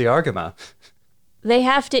image of the Argama. They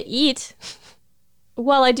have to eat.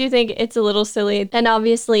 Well, I do think it's a little silly and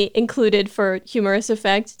obviously included for humorous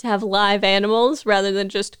effect to have live animals rather than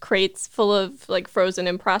just crates full of frozen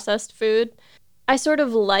and processed food. I sort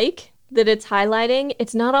of like that it's highlighting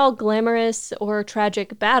it's not all glamorous or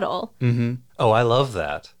tragic battle. Mm-hmm. Oh, I love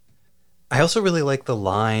that. I also really like the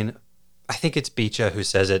line, I think it's Bicha who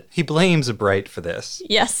says it, he blames Bright for this.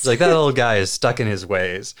 Yes. It's that old guy is stuck in his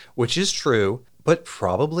ways, which is true, but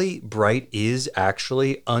probably Bright is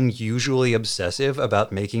actually unusually obsessive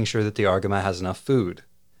about making sure that the Argama has enough food.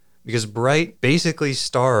 Because Bright basically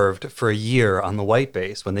starved for a year on the White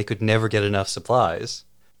Base when they could never get enough supplies.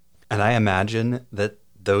 And I imagine that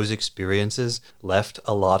those experiences left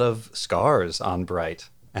a lot of scars on Bright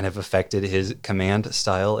and have affected his command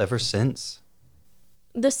style ever since.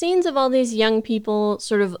 The scenes of all these young people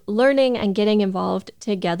sort of learning and getting involved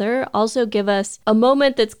together also give us a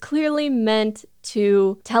moment that's clearly meant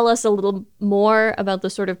to tell us a little more about the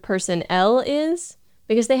sort of person Elle is,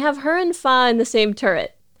 because they have her and Fa in the same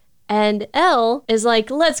turret. And Elle is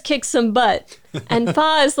like, let's kick some butt. And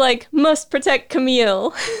Fa is like, must protect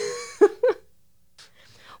Camille.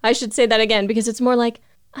 I should say that again, because it's more like,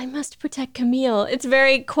 I must protect Camille. It's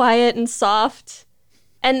very quiet and soft.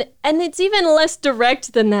 And it's even less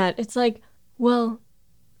direct than that. It's like, well,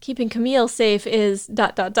 keeping Camille safe is ...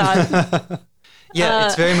 Yeah,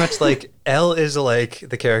 it's very much like Elle is like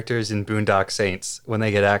the characters in Boondock Saints when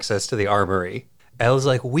they get access to the armory. Elle's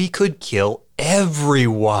like, we could kill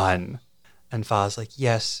everyone. And Fa's like,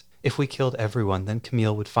 yes, if we killed everyone, then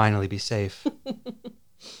Camille would finally be safe.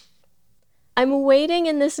 I'm waiting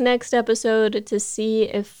in this next episode to see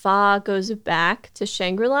if Fa goes back to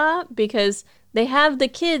Shangri-La, because they have the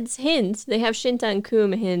kids hint, they have Shinta and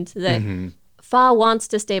Kum hint that Fa wants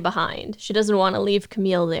to stay behind. She doesn't want to leave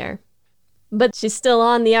Camille there. But she's still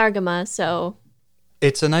on the Argama, so...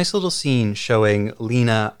 It's a nice little scene showing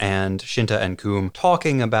Lena and Shinta and Kum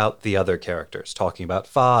talking about the other characters, talking about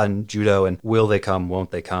Fa and Judo and will they come, won't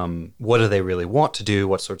they come, what do they really want to do,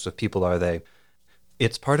 what sorts of people are they.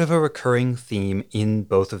 It's part of a recurring theme in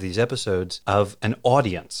both of these episodes of an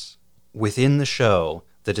audience within the show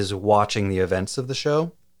that is watching the events of the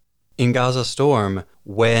show. In Gaza Storm,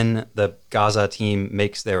 when the Gaza team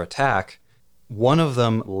makes their attack, one of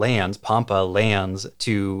them lands, Pampa lands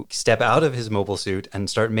to step out of his mobile suit and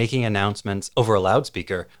start making announcements over a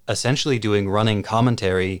loudspeaker, essentially doing running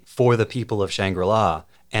commentary for the people of Shangri-La.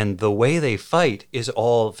 And the way they fight is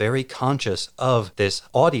all very conscious of this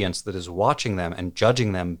audience that is watching them and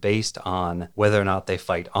judging them based on whether or not they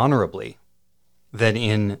fight honorably. Then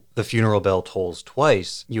in The Funeral Bell Tolls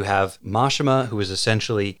Twice, you have Mashima, who is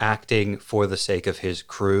essentially acting for the sake of his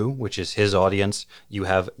crew, which is his audience. You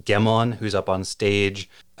have Gemon, who's up on stage,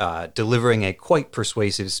 delivering a quite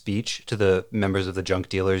persuasive speech to the members of the Junk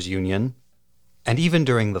Dealers Union. And even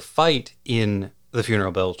during the fight in The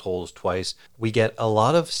Funeral Bell Tolls Twice, we get a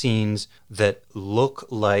lot of scenes that look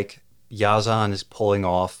like Yazan is pulling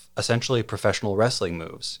off essentially professional wrestling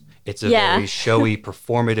moves. It's a very showy,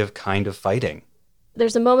 performative kind of fighting.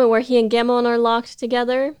 There's a moment where he and Gemon are locked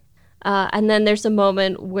together, and then there's a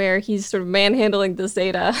moment where he's sort of manhandling the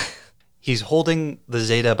Zeta. He's holding the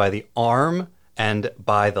Zeta by the arm and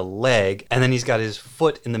by the leg, and then he's got his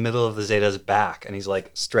foot in the middle of the Zeta's back, and he's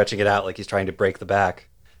like stretching it out like he's trying to break the back.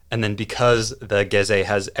 And then because the Geze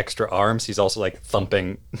has extra arms, he's also like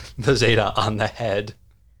thumping the Zeta on the head.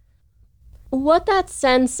 What that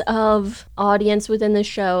sense of audience within the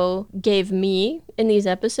show gave me in these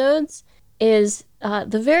episodes is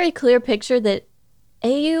the very clear picture that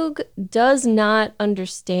Ayug does not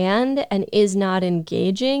understand and is not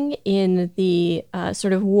engaging in the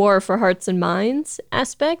sort of war for hearts and minds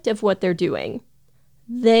aspect of what they're doing.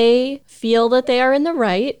 They feel that they are in the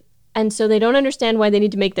right, and so they don't understand why they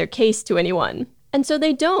need to make their case to anyone. And so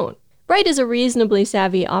they don't. Bright is a reasonably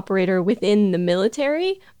savvy operator within the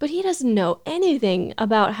military, but he doesn't know anything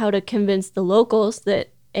about how to convince the locals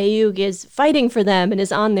that Ayug is fighting for them and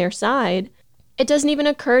is on their side. It doesn't even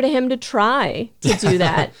occur to him to try to do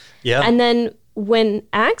that. Yeah. And then when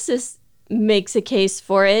Axis makes a case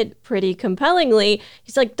for it pretty compellingly,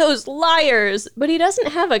 he's like, those liars, but he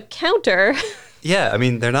doesn't have a counter. Yeah, I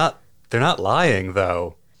mean, they're not lying,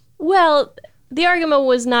 though. Well, the Argama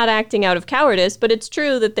was not acting out of cowardice, but it's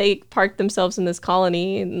true that they parked themselves in this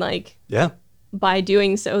colony and, like, by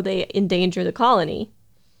doing so, they endanger the colony.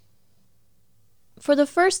 For the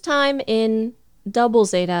first time in Double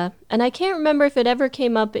Zeta, and I can't remember if it ever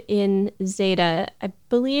came up in Zeta. I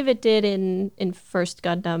believe it did in First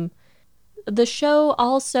Gundam. The show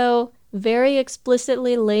also very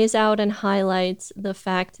explicitly lays out and highlights the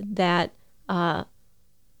fact that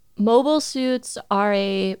mobile suits are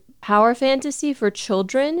a power fantasy for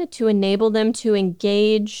children to enable them to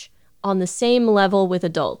engage on the same level with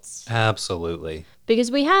adults. Absolutely.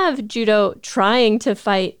 Because we have Judo trying to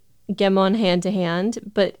fight Gemon hand to hand,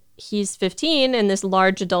 but he's 15 and this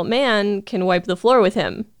large adult man can wipe the floor with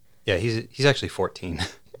him. Yeah, he's actually 14.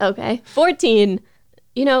 Okay, 14.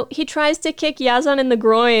 You know, he tries to kick Yazan in the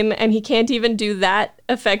groin and he can't even do that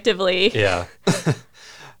effectively. Yeah.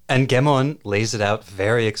 And Gemon lays it out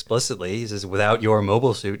very explicitly. He says, without your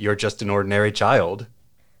mobile suit, you're just an ordinary child.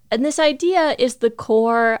 And this idea is the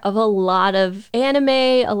core of a lot of anime,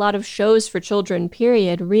 a lot of shows for children,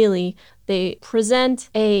 period, really. They present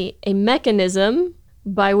a mechanism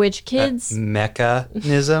by which kids...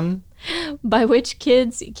 mechanism? By which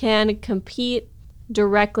kids can compete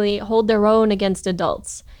directly, hold their own against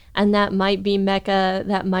adults. And that might be mecha,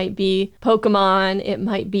 that might be Pokemon, it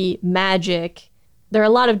might be magic. There are a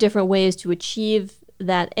lot of different ways to achieve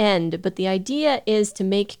that end, but the idea is to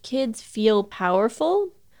make kids feel powerful,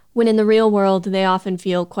 when in the real world they often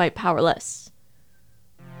feel quite powerless.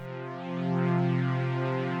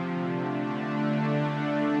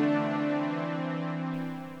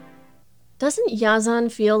 Doesn't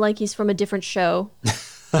Yazan feel like he's from a different show?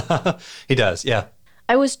 He does, yeah.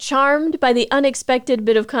 I was charmed by the unexpected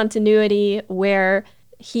bit of continuity where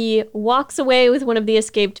he walks away with one of the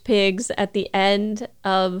escaped pigs at the end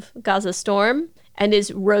of Gaza Storm and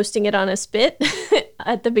is roasting it on a spit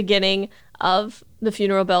at the beginning of The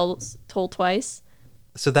Funeral Bells Toll Twice.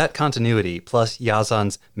 So that continuity, plus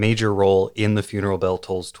Yazan's major role in The Funeral Bell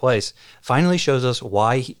Tolls Twice, finally shows us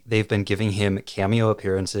why they've been giving him cameo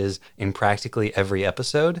appearances in practically every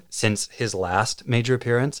episode since his last major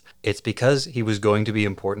appearance. It's because he was going to be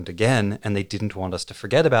important again, and they didn't want us to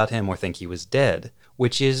forget about him or think he was dead,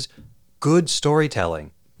 which is good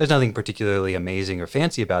storytelling. There's nothing particularly amazing or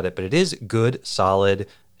fancy about it, but it is good, solid,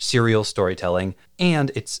 serial storytelling, and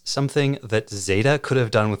it's something that Zeta could have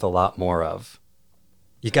done with a lot more of.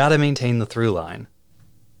 You gotta maintain the through line.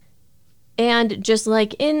 And just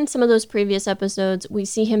like in some of those previous episodes, we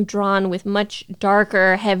see him drawn with much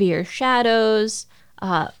darker, heavier shadows.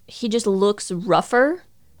 He just looks rougher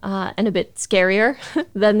and a bit scarier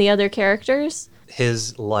than the other characters.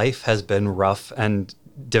 His life has been rough and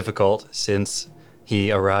difficult since he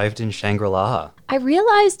arrived in Shangri-La. I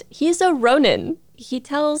realized he's a Ronin. He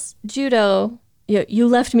tells Judo, you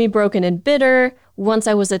left me broken and bitter. Once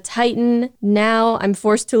I was a titan. Now I'm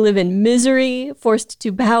forced to live in misery, forced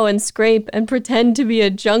to bow and scrape and pretend to be a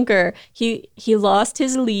junker. He lost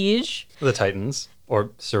his liege. The Titans,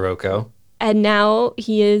 or Sirocco. And now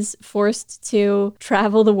he is forced to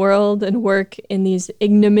travel the world and work in these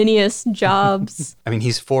ignominious jobs. I mean,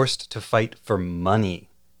 he's forced to fight for money.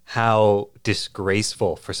 How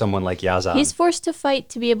disgraceful for someone like Yazan. He's forced to fight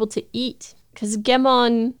to be able to eat. Because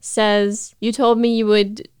Gemon says, you told me you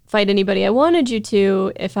would fight anybody I wanted you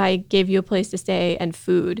to if I gave you a place to stay and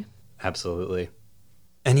food. Absolutely.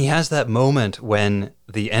 And he has that moment when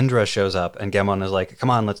the Endra shows up and Gemon is like, come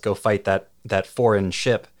on, let's go fight that foreign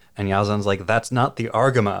ship. And Yazan's like, that's not the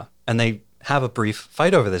Argama. And they have a brief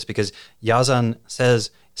fight over this because Yazan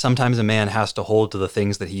says sometimes a man has to hold to the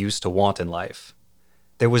things that he used to want in life.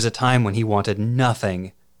 There was a time when he wanted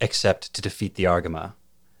nothing except to defeat the Argama.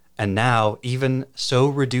 And now, even so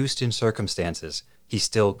reduced in circumstances, he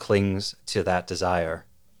still clings to that desire.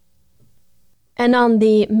 And on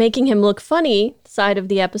the making him look funny side of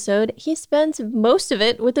the episode, he spends most of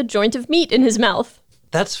it with a joint of meat in his mouth.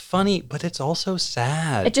 That's funny, but it's also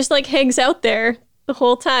sad. It just hangs out there the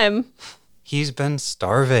whole time. He's been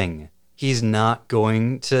starving. He's not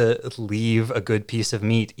going to leave a good piece of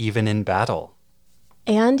meat even in battle.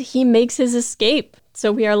 And he makes his escape.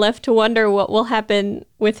 So we are left to wonder what will happen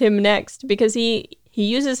with him next, because he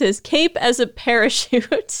uses his cape as a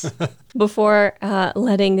parachute before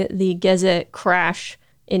letting the Geze crash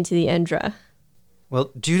into the Endra.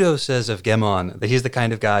 Well, Judo says of Gemon that he's the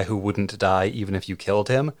kind of guy who wouldn't die even if you killed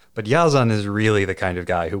him, but Yazan is really the kind of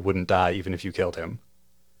guy who wouldn't die even if you killed him.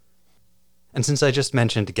 And since I just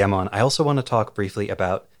mentioned Gemon, I also want to talk briefly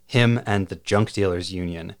about him and the Junk Dealers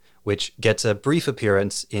Union, which gets a brief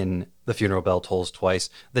appearance in The Funeral Bell Tolls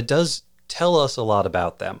Twice that does tell us a lot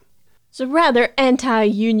about them. It's a rather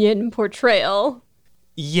anti-union portrayal.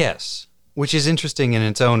 Yes, which is interesting in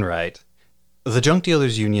its own right. The Junk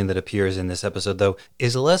Dealers Union that appears in this episode, though,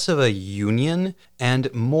 is less of a union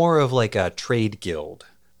and more of like a trade guild.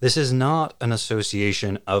 This is not an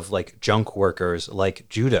association of junk workers like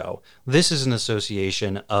Judo. This is an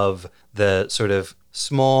association of the sort of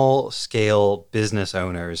small-scale business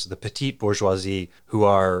owners, the petite bourgeoisie, who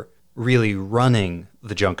are really running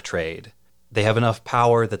the junk trade. They have enough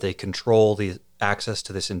power that they control the access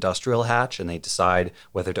to this industrial hatch, and they decide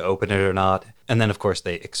whether to open it or not. And then, of course,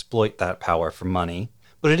 they exploit that power for money.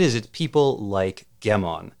 But it's people like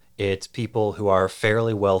Gemon. It's people who are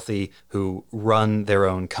fairly wealthy, who run their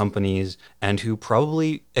own companies, and who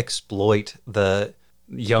probably exploit the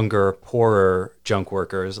younger, poorer junk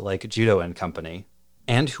workers like Judo and company,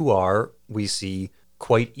 and who are, we see,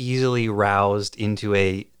 quite easily roused into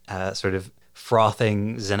a sort of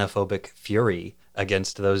frothing xenophobic fury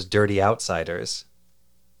against those dirty outsiders.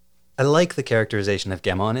 I like the characterization of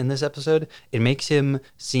Gemon in this episode. It makes him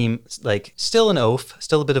seem like still an oaf,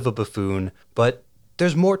 still a bit of a buffoon, but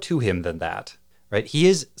there's more to him than that, right? He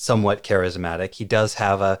is somewhat charismatic. He does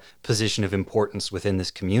have a position of importance within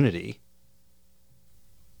this community.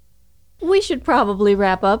 We should probably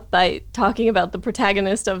wrap up by talking about the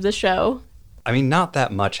protagonist of the show. I mean, not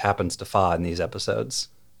that much happens to Fa in these episodes.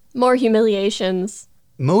 More humiliations.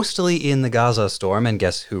 Mostly in the Gaza storm, and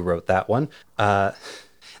guess who wrote that one?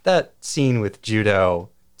 That scene with Judo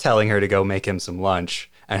telling her to go make him some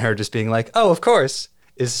lunch, and her just being like, oh, of course,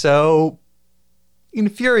 is so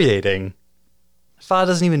infuriating. Fa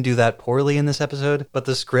doesn't even do that poorly in this episode, but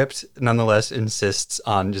the script nonetheless insists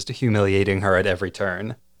on just humiliating her at every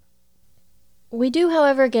turn. We do,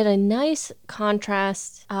 however, get a nice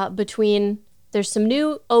contrast between, there's some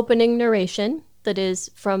new opening narration that is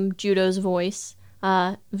from Judo's voice,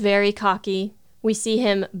 very cocky. We see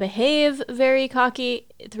him behave very cocky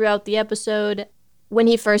throughout the episode. When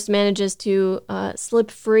he first manages to slip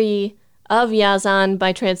free of Yazan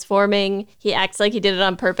by transforming, he acts like he did it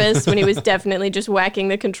on purpose when he was definitely just whacking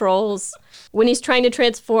the controls. When he's trying to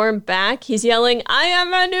transform back, he's yelling, I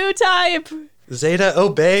am a new type! Zeta,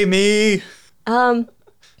 obey me!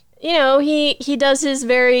 He does his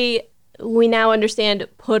very, we now understand,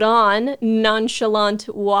 put on, nonchalant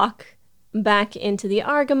walk back into the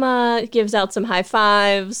Argama, gives out some high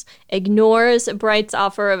fives, ignores Bright's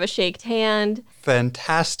offer of a shaked hand.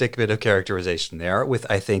 Fantastic bit of characterization there with,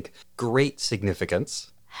 I think, great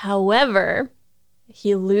significance. However,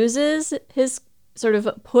 he loses his sort of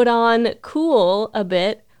put on cool a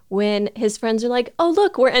bit when his friends are like, oh,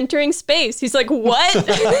 look, we're entering space. He's like, what?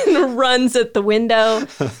 And runs at the window.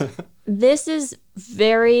 This is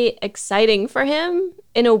very exciting for him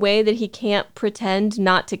in a way that he can't pretend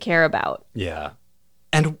not to care about. Yeah.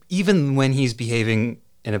 And even when he's behaving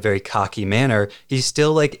in a very cocky manner, he's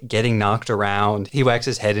still like getting knocked around. He whacks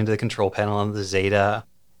his head into the control panel on the Zeta.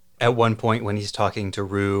 At one point when he's talking to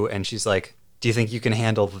Rue and she's like, do you think you can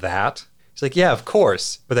handle that? He's like, yeah, of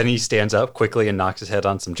course. But then he stands up quickly and knocks his head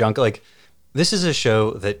on some junk. Like, this is a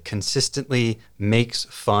show that consistently makes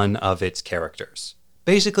fun of its characters.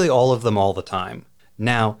 Basically all of them all the time.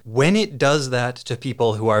 Now, when it does that to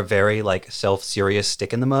people who are very like self-serious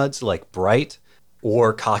stick-in-the-muds like Bright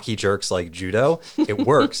or cocky jerks like Judo, it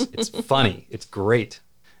works. It's funny. It's great.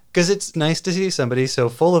 Because it's nice to see somebody so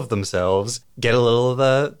full of themselves get a little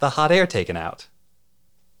of the hot air taken out.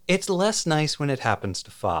 It's less nice when it happens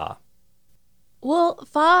to Fa. Well,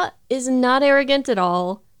 Fa is not arrogant at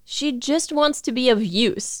all. She just wants to be of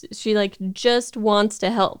use. She just wants to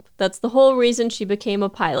help. That's the whole reason she became a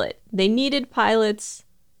pilot. They needed pilots.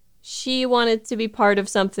 She wanted to be part of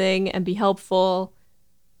something and be helpful.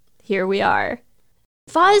 Here we are.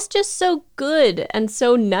 Fa is just so good and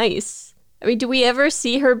so nice. I mean, do we ever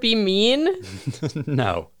see her be mean?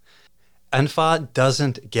 No. And Fa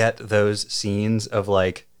doesn't get those scenes of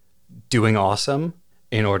like doing awesome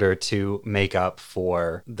in order to make up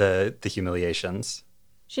for the humiliations.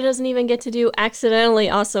 She doesn't even get to do accidentally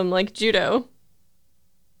awesome like Judo.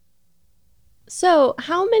 So,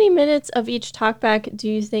 how many minutes of each talkback do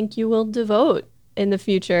you think you will devote in the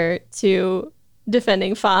future to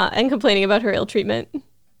defending Fa and complaining about her ill treatment?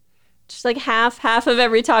 Just like half of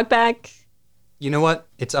every talkback? You know what?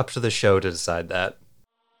 It's up to the show to decide that.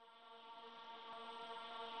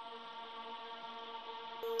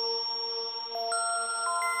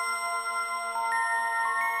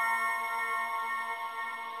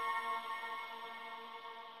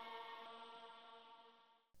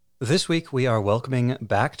 This week, we are welcoming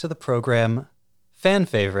back to the program fan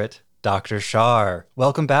favorite, Dr. Shar.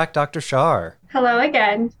 Welcome back, Dr. Shar. Hello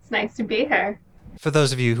again. It's nice to be here. For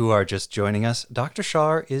those of you who are just joining us, Dr.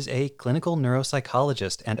 Shar is a clinical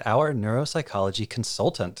neuropsychologist and our neuropsychology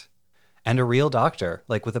consultant. And a real doctor,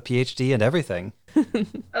 like with a PhD and everything.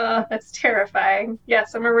 Oh, that's terrifying.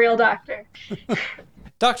 Yes, I'm a real doctor.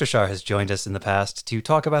 Dr. Shar has joined us in the past to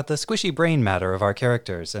talk about the squishy brain matter of our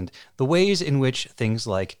characters and the ways in which things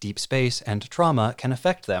like deep space and trauma can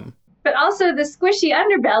affect them. But also the squishy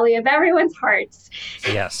underbelly of everyone's hearts.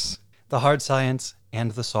 Yes, the hard science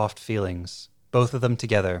and the soft feelings. Both of them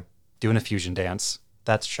together, doing a fusion dance.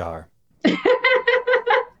 That's Shar.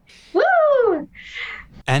 Woo!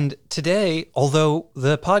 And today, although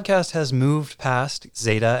the podcast has moved past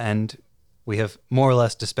Zeta and we have more or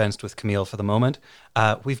less dispensed with Camille for the moment,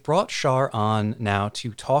 we've brought Shar on now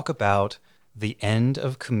to talk about the end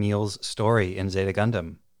of Camille's story in Zeta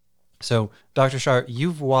Gundam. So, Dr. Shar,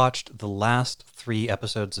 you've watched the last 3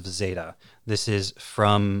 episodes of Zeta. This is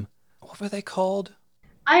from, what were they called?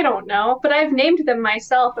 I don't know, but I've named them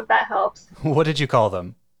myself, if that helps. What did you call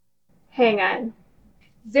them? Hang on.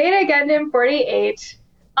 Zeta Gundam 48,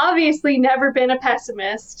 obviously never been a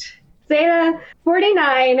pessimist. Zeta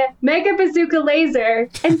 49, Mega Bazooka Laser,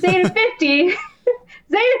 and Zeta 50,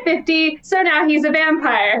 Zeta 50, so now he's a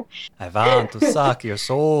vampire. I want to suck your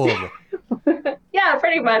soul. Yeah,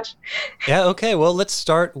 pretty much. Yeah, okay, well, let's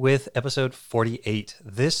start with episode 48.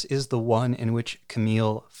 This is the one in which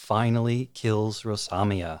Camille finally kills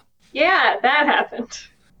Rosamia. Yeah, that happened.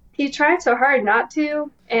 He tried so hard not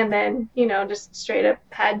to, and then, just straight up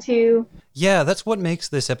had to. Yeah, that's what makes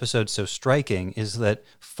this episode so striking, is that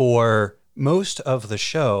for most of the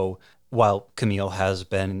show, while Camille has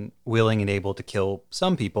been willing and able to kill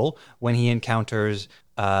some people, when he encounters,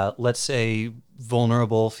 let's say,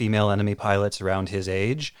 vulnerable female enemy pilots around his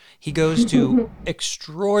age, he goes to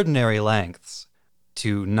extraordinary lengths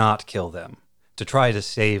to not kill them, to try to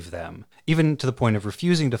save them, even to the point of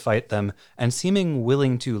refusing to fight them and seeming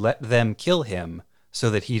willing to let them kill him so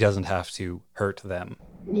that he doesn't have to hurt them.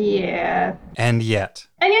 Yeah. And yet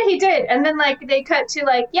he did. And then, they cut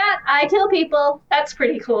to, yeah, I kill people. That's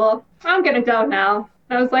pretty cool. I'm gonna go now.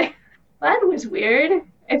 I was like, that was weird.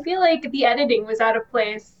 I feel like the editing was out of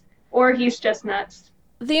place. Or he's just nuts.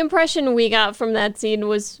 The impression we got from that scene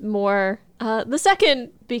was more the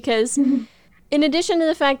second, because in addition to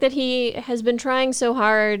the fact that he has been trying so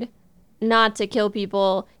hard not to kill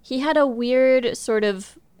people, he had a weird sort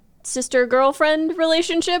of sister-girlfriend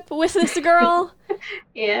relationship with this girl.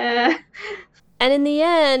 Yeah. And in the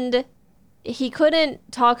end, he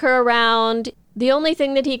couldn't talk her around. The only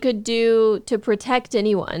thing that he could do to protect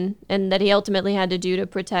anyone, and that he ultimately had to do to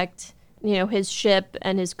protect, his ship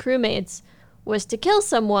and his crewmates, was to kill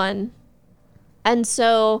someone. And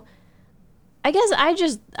so I guess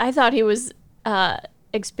I thought he was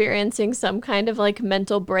experiencing some kind of like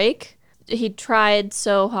mental break. He tried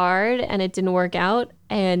so hard and it didn't work out.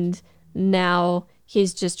 And now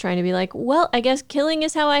he's just trying to be like, well, I guess killing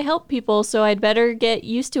is how I help people. So I'd better get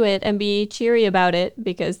used to it and be cheery about it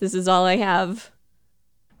because this is all I have.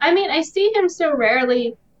 I mean, I see him so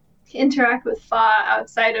rarely interact with Fa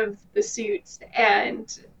outside of the suits.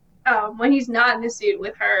 And when he's not in the suit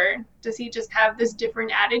with her, does he just have this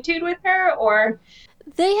different attitude with her, or?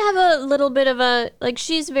 They have a little bit of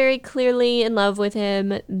she's very clearly in love with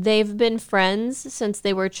him. They've been friends since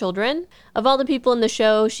they were children. Of all the people in the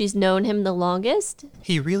show, she's known him the longest.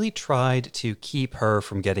 He really tried to keep her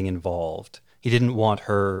from getting involved. He didn't want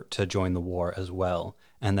her to join the war as well.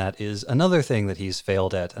 And that is another thing that he's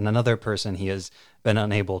failed at, and another person he has been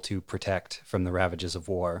unable to protect from the ravages of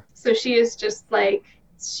war. So she's just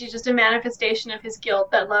a manifestation of his guilt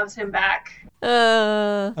that loves him back.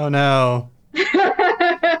 Oh no. Your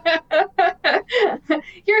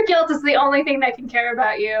guilt is the only thing that can care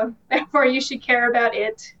about you. Therefore, you should care about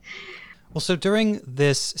it. Well, so during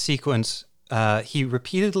this sequence, he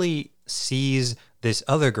repeatedly sees this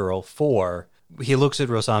other girl, Four. He looks at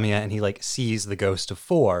Rosamia and he sees the ghost of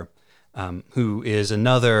Four, who is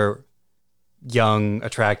another young,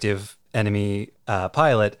 attractive enemy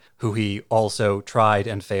pilot who he also tried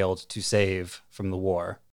and failed to save from the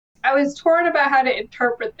war. I was torn about how to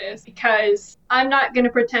interpret this because I'm not going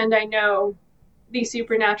to pretend I know the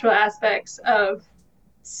supernatural aspects of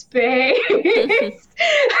space.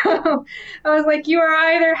 I was like, you are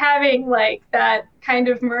either having that kind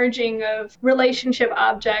of merging of relationship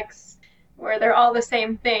objects where they're all the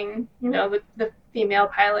same thing, the female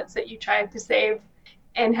pilots that you tried to save,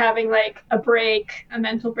 and having a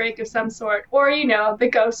mental break of some sort, or, the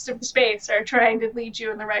ghosts of space are trying to lead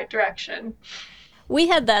you in the right direction. We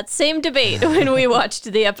had that same debate when we watched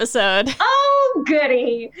the episode. Oh,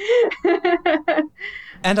 goody.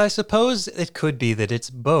 And I suppose it could be that it's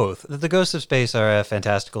both. That the ghosts of space are a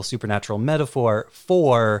fantastical supernatural metaphor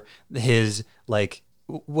for his,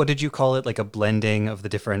 what did you call it? A blending of the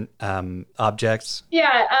different objects?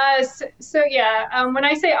 Yeah. When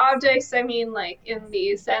I say objects, I mean in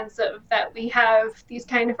the sense of that we have these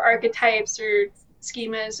kind of archetypes or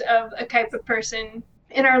schemas of a type of person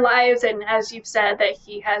in our lives, and as you've said, that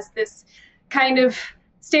he has this kind of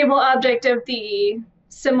stable object of the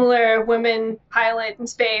similar women pilot in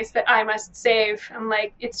space that I must save. I'm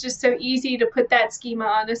it's just so easy to put that schema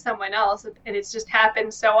onto someone else, and it's just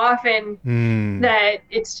happened so often that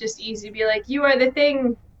it's just easy to be you are the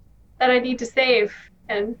thing that I need to save,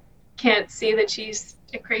 and can't see that she's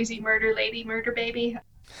a crazy murder baby.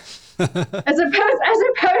 as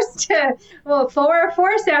opposed to, well,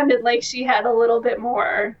 four sounded like she had a little bit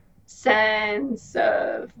more sense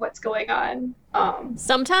of what's going on.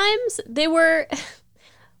 Sometimes they were.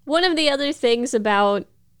 One of the other things about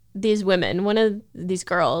these women, one of these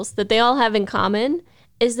girls, that they all have in common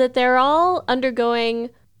is that they're all undergoing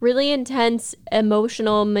really intense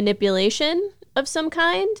emotional manipulation of some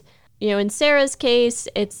kind. In Sarah's case,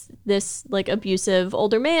 it's this abusive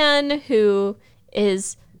older man who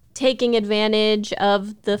is taking advantage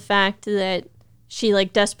of the fact that she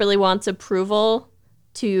desperately wants approval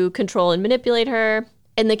to control and manipulate her.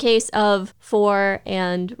 In the case of Four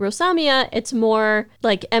and Rosamia, it's more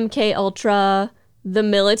MK Ultra, the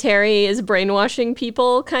military is brainwashing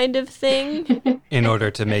people kind of thing. In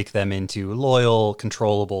order to make them into loyal,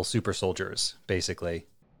 controllable super soldiers, basically.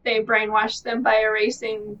 They brainwash them by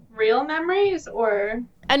erasing real memories, or?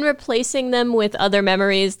 And replacing them with other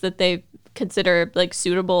memories that they consider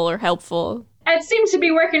suitable or helpful. It seems to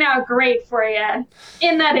be working out great for you,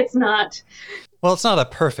 in that it's not. Well, it's not a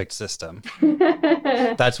perfect system.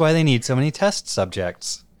 That's why they need so many test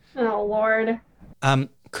subjects. Oh, Lord.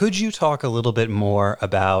 Could you talk a little bit more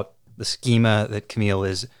about the schema that Camille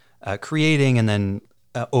is creating and then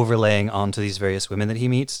overlaying onto these various women that he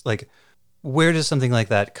meets? Where does something like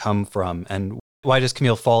that come from? And why does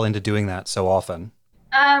Camille fall into doing that so often?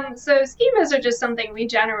 So schemas are just something we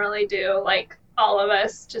generally do, all of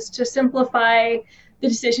us, just to simplify the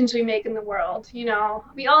decisions we make in the world. We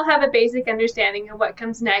all have a basic understanding of what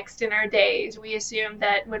comes next in our days. We assume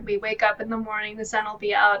that when we wake up in the morning, the sun will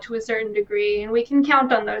be out to a certain degree, and we can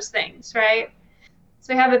count on those things, right?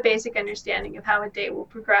 So we have a basic understanding of how a day will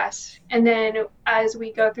progress. And then as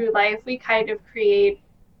we go through life, we kind of create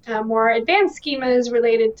more advanced schemas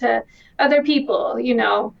related to other people. You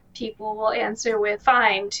know, people will answer with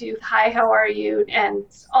fine to hi, how are you? And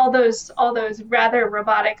all those rather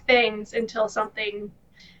robotic things until something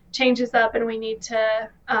changes up and we need to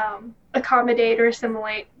accommodate or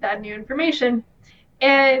assimilate that new information.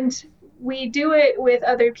 And we do it with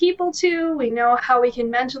other people too. We know how we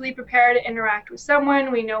can mentally prepare to interact with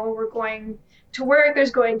someone. We know when we're going to work,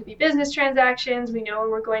 there's going to be business transactions. We know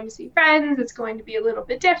when we're going to see friends, it's going to be a little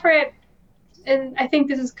bit different. And I think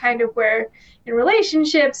this is kind of where in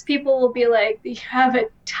relationships, people will be like, do you have a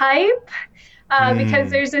type?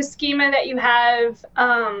 Because there's a schema that you have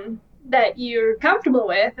that you're comfortable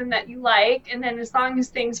with and that you like. And then as long as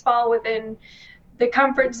things fall within the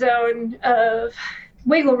comfort zone of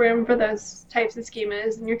wiggle room for those types of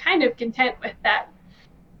schemas, and you're kind of content with that.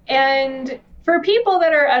 And for people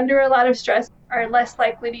that are under a lot of stress, are less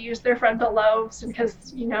likely to use their frontal lobes,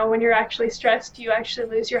 because, you know, when you're actually stressed, you actually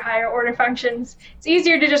lose your higher order functions. It's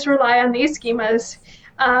easier to just rely on these schemas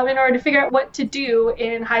in order to figure out what to do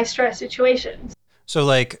in high stress situations. So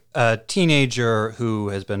like a teenager who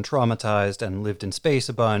has been traumatized and lived in space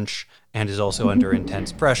a bunch and is also under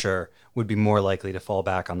intense pressure would be more likely to fall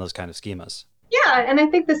back on those kind of schemas. Yeah, and I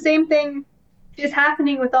think the same thing is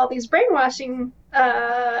happening with all these brainwashing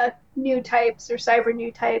new types or cyber new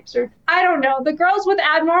types, or I don't know, the girls with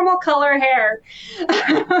abnormal color hair.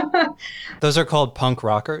 Those are called punk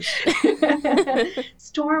rockers.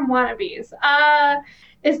 Storm wannabes.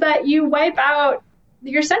 Is that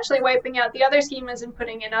you're essentially wiping out the other schemas and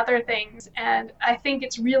putting in other things. And I think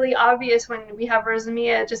it's really obvious when we have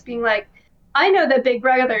Rosamia just being like, I know that Big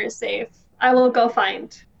Brother is safe. I will go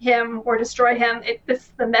find him or destroy him.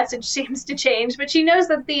 The message seems to change, but she knows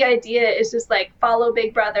that the idea is just like, follow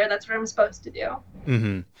Big Brother. That's what I'm supposed to do.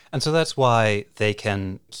 Mm-hmm. And so that's why they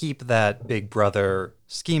can keep that Big Brother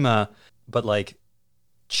schema, but like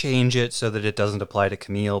change it so that it doesn't apply to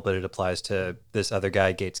Camille, but it applies to this other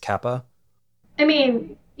guy, Gates Kappa. I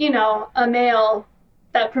mean, you know, a male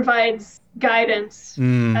that provides guidance.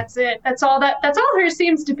 That's it. That's all her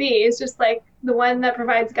seems to be, is just like the one that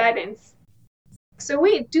provides guidance. So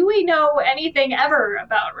do we know anything ever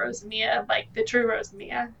about Rosamia, like the true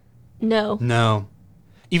Rosamia? No.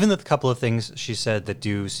 Even the couple of things she said that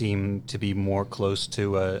do seem to be more close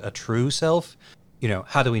to a true self, you know,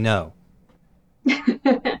 how do we know?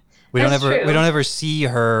 We don't ever see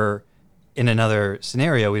her in another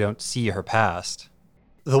scenario. We don't see her past.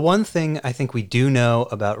 The one thing I think we do know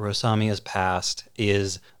about Rosamia's past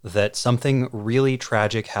is that something really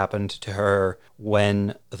tragic happened to her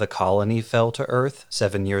when the colony fell to Earth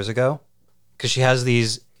 7 years ago, because she has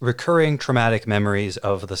these recurring traumatic memories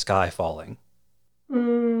of the sky falling.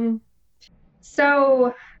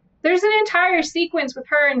 So there's an entire sequence with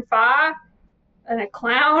her and Fa and a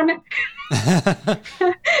clown. In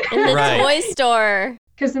the toy store.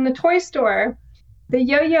 Because in the toy store, the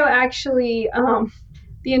yo-yo actually,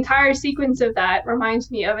 the entire sequence of that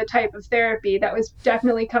reminds me of a type of therapy that was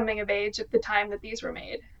definitely coming of age at the time that these were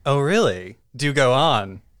made. Oh, really? Do go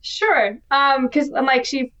on. Sure. Because like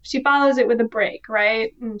she follows it with a break,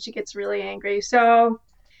 right? And she gets really angry. So,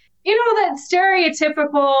 you know, that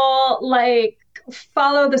stereotypical, like,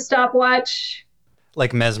 follow the stopwatch.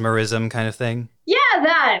 Like mesmerism kind of thing? Yeah,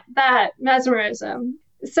 that mesmerism.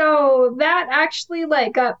 So that actually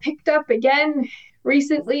like got picked up again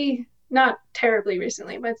recently, not terribly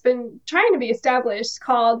recently, but it's been trying to be established,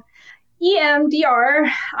 called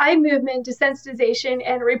EMDR, eye movement desensitization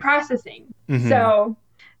and reprocessing. Mm-hmm. So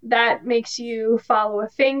that makes you follow a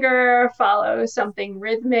finger, follow something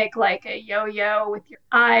rhythmic like a yo-yo with your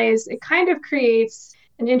eyes. It kind of creates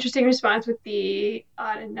an interesting response with the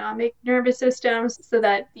autonomic nervous system, so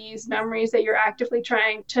that these memories that you're actively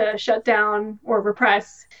trying to shut down or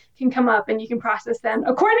repress can come up and you can process them.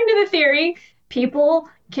 According to the theory, people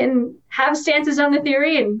can have stances on the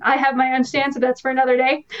theory, and I have my own stance, so that's for another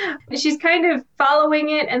day. She's kind of following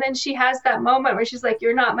it, and then she has that moment where she's like,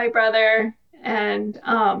 you're not my brother. And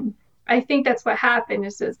I think that's what happened,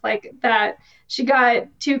 is like that she got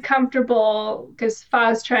too comfortable because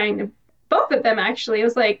Fa's trying to, both of them actually, it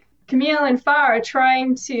was like Camille and Fa are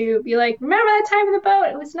trying to be like, remember that time in the boat?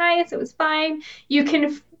 It was nice. It was fine. You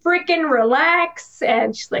can freaking relax.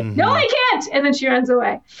 And she's like, no, I can't. And then she runs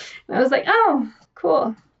away. And I was like, oh,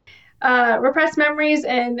 cool. Repressed memories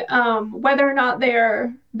and whether or not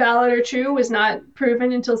they're valid or true was not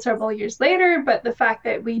proven until several years later. But the fact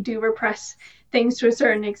that we do repress things to a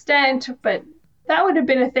certain extent, but that would have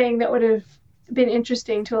been a thing that would have been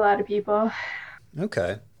interesting to a lot of people.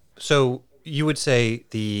 Okay. So you would say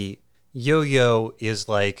the Yo-Yo is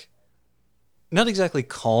like, not exactly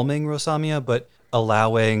calming Rosamia, but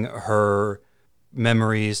allowing her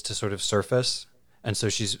memories to sort of surface. And so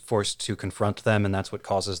she's forced to confront them, and that's what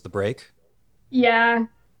causes the break. Yeah.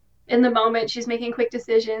 In the moment, she's making quick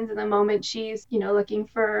decisions. In the moment, she's, looking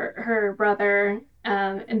for her brother.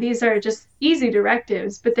 And these are just easy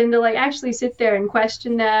directives. But then to like actually sit there and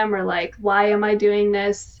question them, or like, why am I doing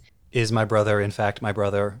this? Is my brother, in fact, my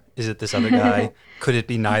brother? Is it this other guy? Could it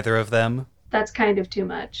be neither of them? That's kind of too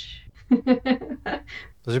much.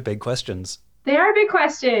 Those are big questions. They are big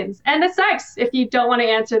questions. And it sucks if you don't want to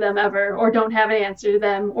answer them ever, or don't have an answer to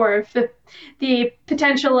them, or if the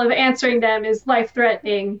potential of answering them is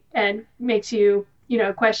life-threatening and makes you,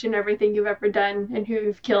 question everything you've ever done and who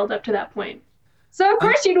you've killed up to that point. So of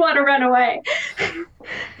course you'd want to run away.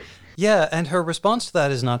 Yeah, and her response to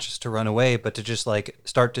that is not just to run away, but to just like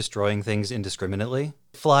start destroying things indiscriminately.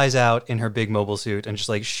 Flies out in her big mobile suit and just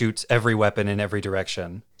like shoots every weapon in every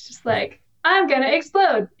direction. It's just like, I'm gonna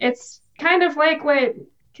explode. It's kind of like what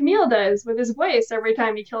Camille does with his voice every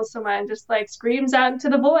time he kills someone, just like screams out into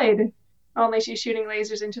the void. Only she's shooting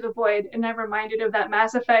lasers into the void. And I'm reminded of that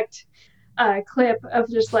Mass Effect clip of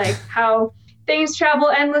just like how things travel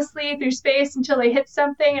endlessly through space until they hit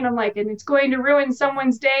something, and I'm like, and it's going to ruin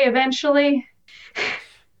someone's day eventually.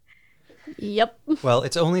 Yep. Well,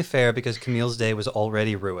 it's only fair because Camille's day was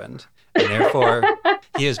already ruined, and therefore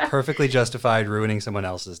he is perfectly justified ruining someone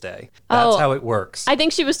else's day. That's how it works. I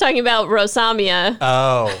think she was talking about Rosamia.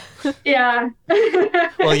 Oh. Yeah.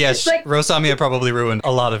 Well, yes, like, Rosamia probably ruined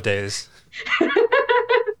a lot of days.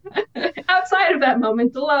 Outside of that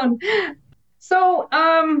moment alone. So,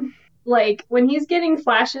 like, when he's getting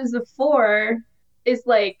flashes of 4, is,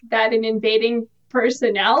 like, that an invading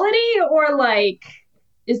personality? Or, like,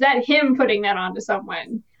 is that him putting that onto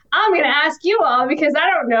someone? I'm going to ask you all because I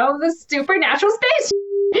don't know the supernatural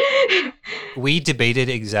space. We debated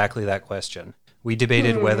exactly that question. We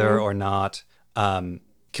debated whether or not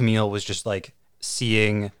Camille was just, like,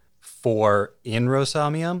 seeing 4 in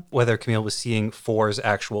Rosamia, whether Camille was seeing 4's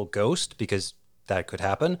actual ghost, because that could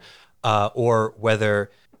happen, or whether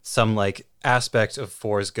some like aspect of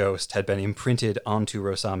 4's ghost had been imprinted onto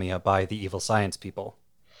Rosamia by the evil science people.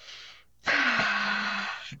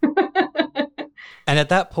 And at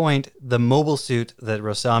that point, the mobile suit that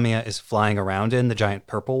Rosamia is flying around in, the giant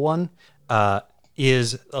purple one,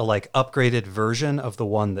 is a like upgraded version of the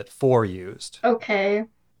one that 4 used. Okay.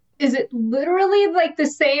 Is it literally like the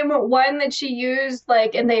same one that she used,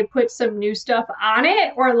 like, and they put some new stuff on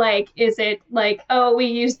it? Or like, is it like, oh, we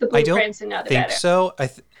used the blueprints and now they're better? I don't think so.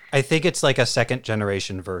 I think it's like a second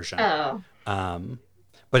generation version. Oh.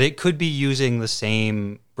 But it could be using the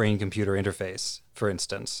same brain-computer interface, for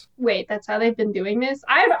instance. Wait, that's how they've been doing this?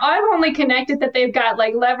 I've only connected that they've got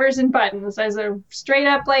like levers and buttons as a straight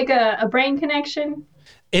up like a brain connection.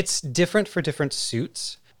 It's different for different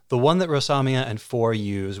suits. The one that Rosamia and 4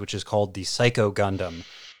 use, which is called the Psycho Gundam,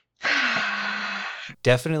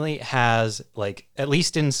 definitely has, like, at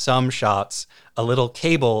least in some shots, a little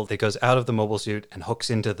cable that goes out of the mobile suit and hooks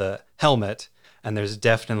into the helmet, and there's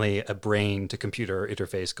definitely a brain-to-computer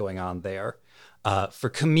interface going on there. For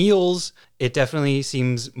Camille's, it definitely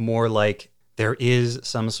seems more like there is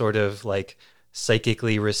some sort of, like,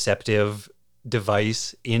 psychically receptive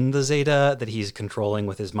device in the Zeta that he's controlling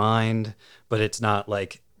with his mind, but it's not,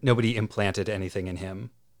 like, nobody implanted anything in him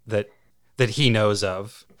that he knows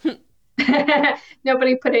of.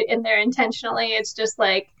 Nobody put it in there intentionally. It's just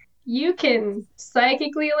like, you can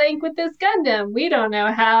psychically link with this Gundam. We don't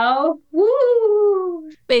know how. Woo!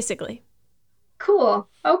 Basically. Cool.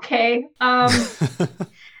 Okay.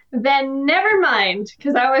 Then never mind.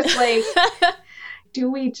 Because I was like,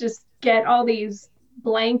 do we just get all these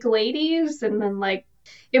blank ladies? And then like,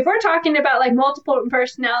 if we're talking about like multiple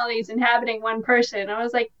personalities inhabiting one person, I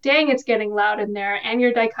was like, dang, it's getting loud in there. And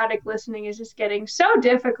your dichotic listening is just getting so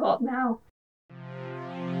difficult now.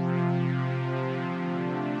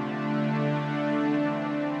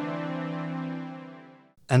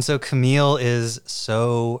 And so Camille is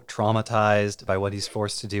so traumatized by what he's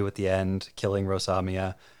forced to do at the end, killing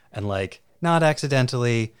Rosamia, and like not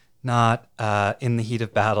accidentally, not in the heat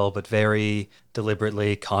of battle, but very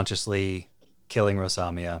deliberately, consciously killing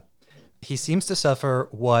Rosamia. He seems to suffer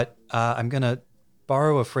what I'm going to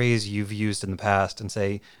borrow a phrase you've used in the past and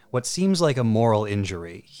say what seems like a moral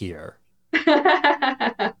injury here.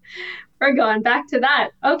 We're going back to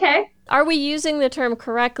that. Okay. Are we using the term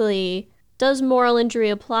correctly? Does moral injury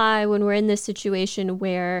apply when we're in this situation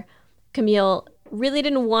where Camille really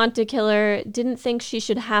didn't want to kill her, didn't think she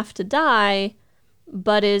should have to die,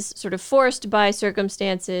 but is sort of forced by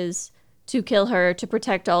circumstances to kill her to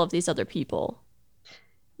protect all of these other people?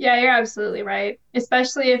 Yeah, you're absolutely right.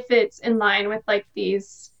 Especially if it's in line with like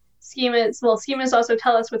these schemas. Well, schemas also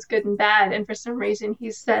tell us what's good and bad, and for some reason he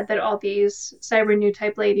said that all these cyber new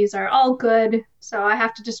type ladies are all good, so I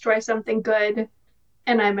have to destroy something good,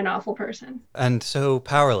 and I'm an awful person. And so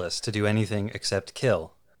powerless to do anything except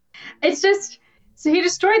kill. It's just, so he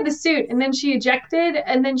destroyed the suit, and then she ejected,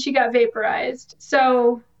 and then she got vaporized.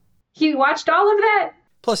 So he watched all of that?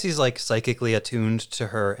 Plus he's like psychically attuned to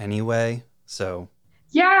her anyway, so...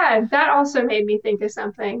 Yeah, that also made me think of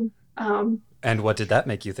something. And what did that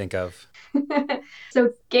make you think of?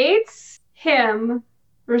 So Gates, him,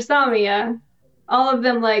 Rosamia, all of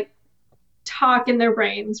them like talk in their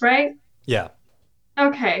brains, right? Yeah.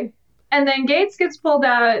 Okay. And then Gates gets pulled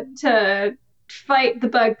out to fight the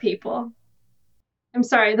bug people. I'm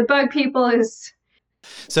sorry, the bug people is...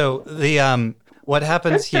 So the what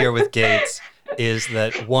happens here with Gates is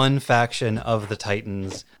that one faction of the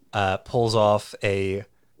Titans pulls off a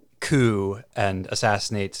coup and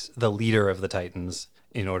assassinates the leader of the Titans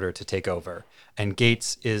in order to take over. And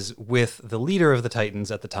Gates is with the leader of the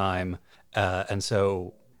Titans at the time, and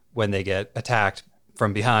so when they get attacked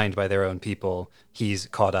from behind by their own people, he's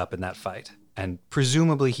caught up in that fight. And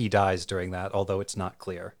presumably he dies during that, although it's not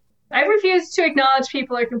clear. I refuse to acknowledge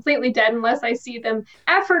people are completely dead unless I see them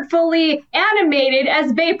effortfully animated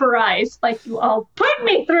as vaporized, like you all put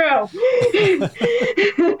me through.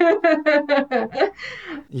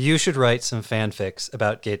 You should write some fanfics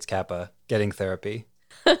about Gates Kappa getting therapy.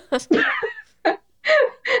 I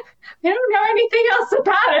don't know anything else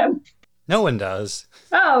about him. No one does.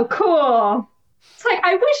 Oh, cool. It's like,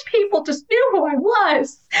 I wish people just knew who I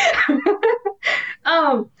was.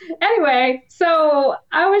 Anyway, so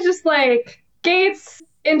I was just like, Gates,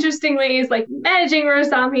 interestingly, is like managing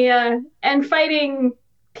Rosamia and fighting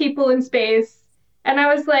people in space. And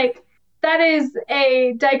I was like, that is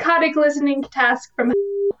a dichotic listening task from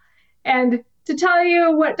hell. And to tell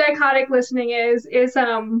you what dichotic listening is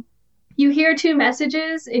you hear two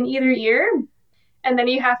messages in either ear, and then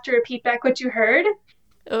you have to repeat back what you heard.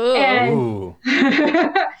 Ooh. And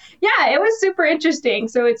yeah, it was super interesting.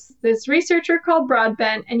 So it's this researcher called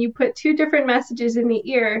Broadbent, and you put two different messages in the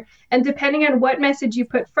ear, and depending on what message you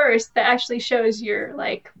put first, that actually shows your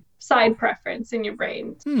like side preference in your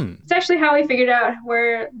brain. It's actually how we figured out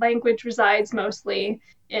where language resides mostly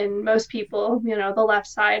in most people, you know, the left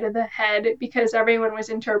side of the head, because everyone was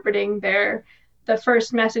interpreting the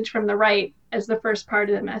first message from the right as the first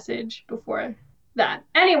part of the message before that.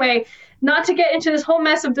 Anyway, not to get into this whole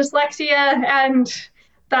mess of dyslexia and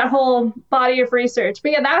that whole body of research.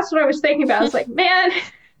 But yeah, that's what I was thinking about. I was like, man,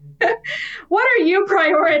 what are you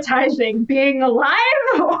prioritizing? Being alive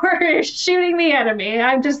or shooting the enemy?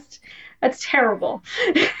 That's terrible.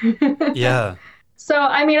 Yeah. So,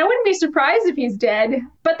 I mean, I wouldn't be surprised if he's dead,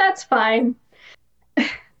 but that's fine.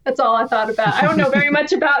 That's all I thought about. I don't know very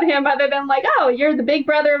much about him other than like, oh, you're the big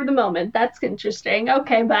brother of the moment. That's interesting.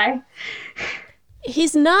 Okay, bye.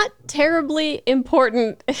 He's not terribly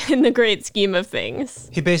important in the great scheme of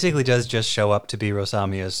things. He basically does just show up to be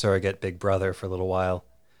Rosamia's surrogate big brother for a little while.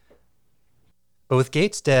 But with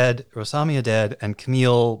Gates dead, Rosamia dead, and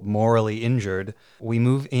Camille morally injured, we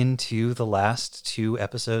move into the last two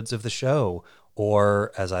episodes of the show,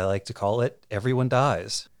 or as I like to call it, everyone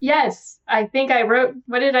dies. Yes, I think I wrote,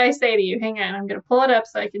 what did I say to you? Hang on, I'm going to pull it up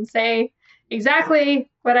so I can say exactly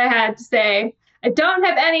what I had to say. I don't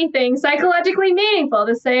have anything psychologically meaningful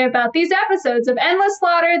to say about these episodes of Endless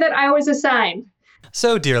Slaughter that I was assigned.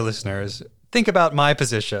 So, dear listeners, think about my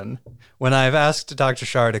position. When I've asked Dr.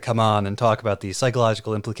 Shar to come on and talk about the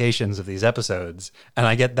psychological implications of these episodes, and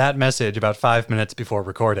I get that message about 5 minutes before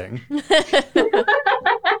recording.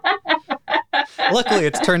 Luckily,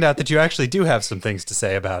 it's turned out that you actually do have some things to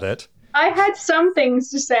say about it. I had some things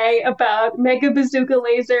to say about Mega Bazooka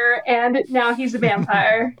Laser, and now he's a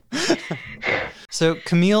vampire. So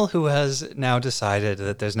Camille, who has now decided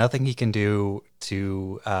that there's nothing he can do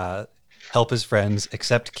to help his friends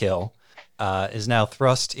except kill, is now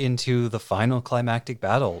thrust into the final climactic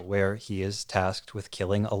battle where he is tasked with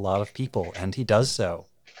killing a lot of people, and he does so.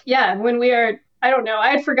 Yeah, when we are, I don't know, I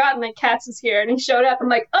had forgotten that Katz is here, and he showed up. I'm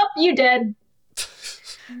like, oh, you dead.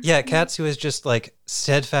 Yeah, Katz, who has just like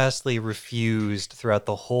steadfastly refused throughout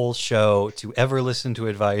the whole show to ever listen to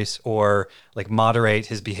advice or like moderate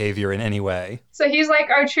his behavior in any way. So he's like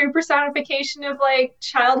our true personification of like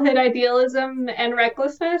childhood idealism and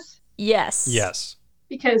recklessness? Yes. Yes.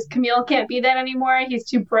 Because Camille can't be that anymore. He's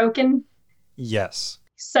too broken. Yes.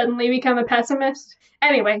 Suddenly become a pessimist.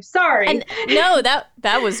 Anyway, sorry. And no,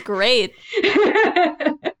 that was great.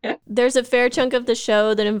 There's a fair chunk of the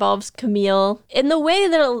show that involves Camille in the way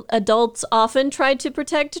that adults often try to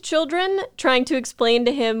protect children, trying to explain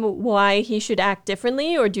to him why he should act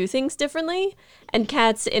differently or do things differently. And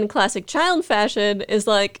Katz, in classic child fashion, is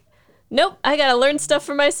like, nope, I gotta learn stuff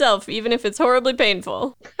for myself, even if it's horribly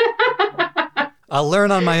painful. I'll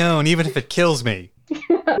learn on my own, even if it kills me.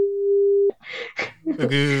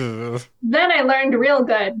 Then I learned real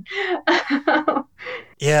good.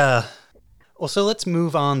 Yeah. Well, so let's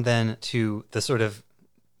move on then to the sort of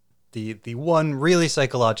the one really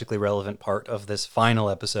psychologically relevant part of this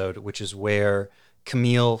final episode, which is where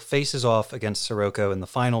Camille faces off against Sirocco in the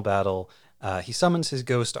final battle. He summons his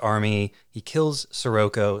ghost army. He kills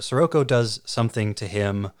Sirocco. Sirocco does something to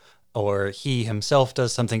him, or he himself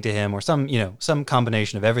does something to him, or some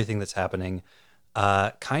combination of everything that's happening.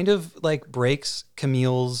 Kind of like breaks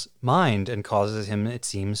Camille's mind and causes him, it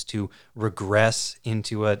seems, to regress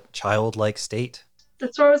into a childlike state.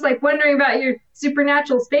 That's why I was like wondering about your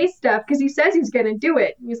supernatural space stuff, because he says he's going to do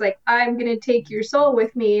it. He's like, I'm going to take your soul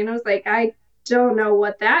with me. And I was like, I don't know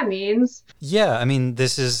what that means. Yeah, I mean,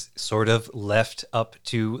 this is sort of left up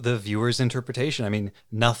to the viewer's interpretation. I mean,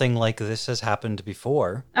 nothing like this has happened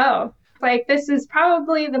before. Oh, like this is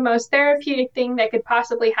probably the most therapeutic thing that could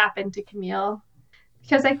possibly happen to Camille.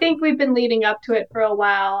 Because I think we've been leading up to it for a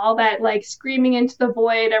while. All that like screaming into the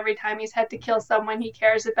void every time he's had to kill someone he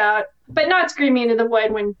cares about. But not screaming into the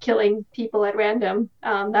void when killing people at random.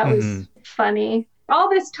 That was funny. All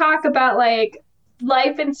this talk about like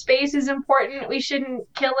life in space is important. We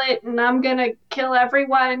shouldn't kill it. And I'm going to kill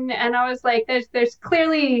everyone. And I was like, there's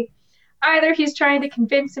clearly either he's trying to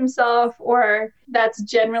convince himself or that's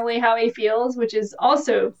generally how he feels, which is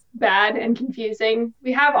also bad and confusing.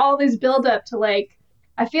 We have all this buildup to like,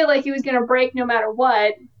 I feel like he was going to break no matter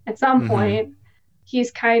what at some point.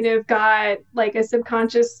 He's kind of got like a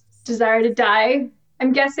subconscious desire to die,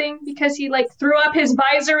 I'm guessing, because he like threw up his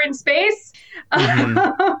visor in space. And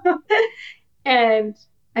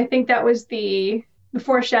I think that was the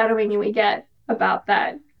foreshadowing we get about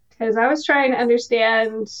that. Because I was trying to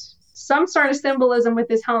understand some sort of symbolism with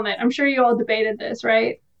this helmet. I'm sure you all debated this,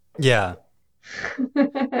 right? Yeah.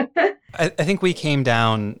 I think we came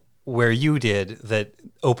down where you did, that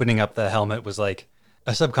opening up the helmet was like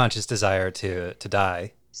a subconscious desire to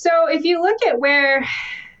die. So if you look at where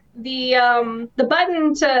the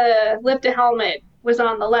button to lift a helmet was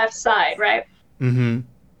on the left side, right? Mm-hmm.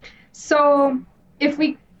 So if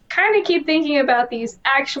we kind of keep thinking about these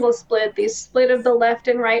split of the left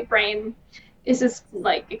and right brain, this is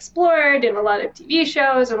like explored in a lot of TV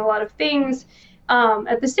shows and a lot of things.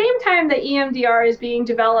 At the same time that EMDR is being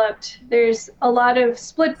developed, there's a lot of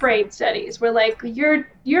split brain studies where like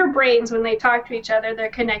your brains, when they talk to each other, they're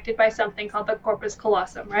connected by something called the corpus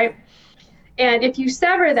callosum, right? And if you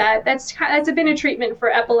sever that, that's been a treatment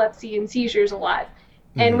for epilepsy and seizures a lot.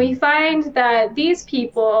 And we find that these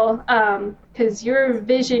people, because your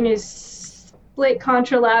vision is split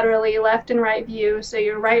contralaterally, left and right view, so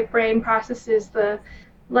your right brain processes the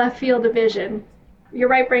left field of vision. Your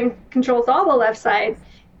right brain controls all the left side.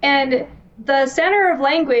 And the center of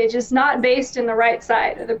language is not based in the right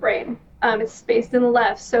side of the brain. It's based in the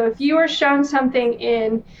left. So if you are shown something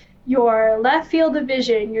in your left field of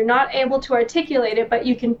vision, you're not able to articulate it, but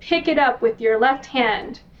you can pick it up with your left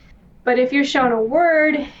hand. But if you're shown a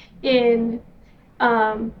word in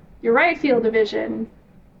your right field of vision,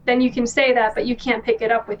 then you can say that, but you can't pick it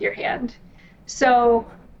up with your hand. So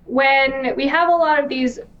when we have a lot of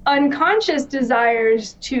these unconscious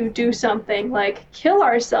desires to do something like kill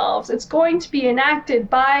ourselves, it's going to be enacted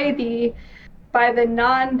by the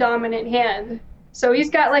non-dominant hand. So he's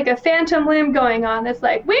got like a phantom limb going on that's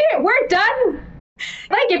like, we're done.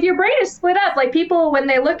 Like if your brain is split up, like people, when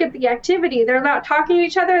they look at the activity, they're not talking to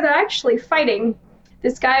each other, they're actually fighting.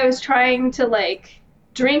 This guy was trying to like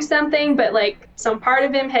drink something, but like some part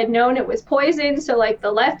of him had known it was poison, so like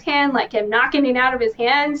the left hand like kept knocking it out of his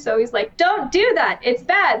hand, so he's like, don't do that, it's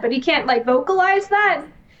bad, but he can't like vocalize that.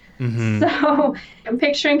 So I'm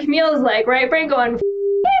picturing Camille's like right brain going,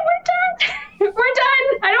 we're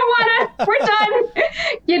done, I don't wanna, we're done,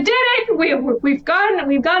 you did it, we've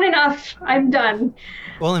gone enough, I'm done.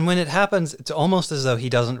 Well, and when it happens, it's almost as though he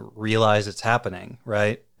doesn't realize it's happening,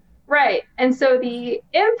 right? Right. And so the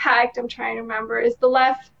impact, I'm trying to remember, is the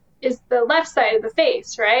left side of the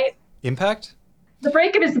face, right? Impact? The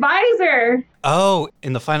break of his visor. Oh,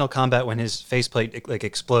 in the final combat when his faceplate like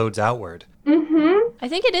explodes outward. I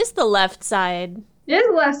think it is the left side. It is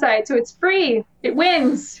the left side, so it's free. It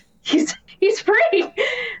wins. He's free.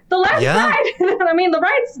 The left side. I mean,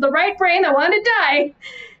 the right brain that wanted to die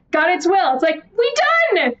got its will. It's like, we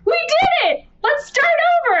done. We did it. Let's start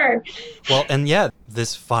over. Well, and yeah,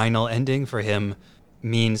 this final ending for him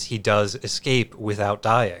means he does escape without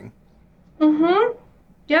dying. Mm-hmm.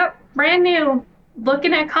 Yep, brand new.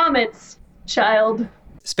 Looking at comets, child.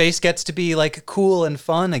 Space gets to be like cool and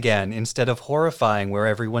fun again instead of horrifying where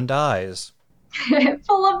everyone dies.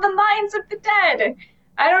 Full of the minds of the dead.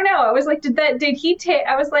 I don't know. I was like, did he take,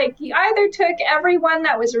 I was like, he either took everyone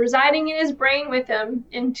that was residing in his brain with him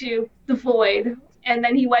into the void, and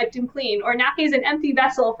then he wiped him clean, or now he's an empty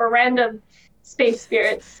vessel for random space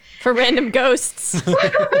spirits. For random ghosts.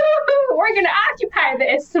 We're going to occupy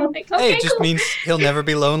this. I'm like, okay, Hey, it just cool. means he'll never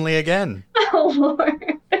be lonely again. Oh,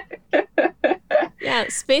 Lord. Yeah,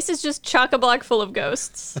 space is just chock-a-block full of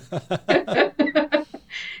ghosts.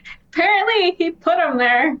 Apparently, he put him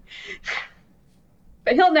there.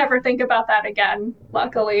 But he'll never think about that again,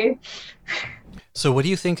 luckily. So what do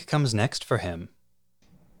you think comes next for him?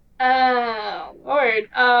 Oh, Lord.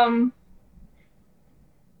 I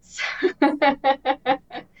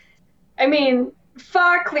mean,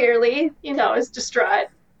 Fa clearly, is distraught.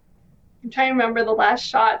 I'm trying to remember the last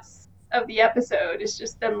shots of the episode. It's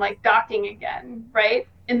just them, like, docking again, right?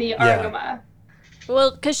 In the Argama.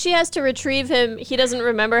 Well, because she has to retrieve him. He doesn't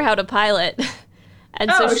remember how to pilot.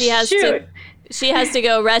 And so she has to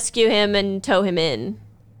go rescue him and tow him in.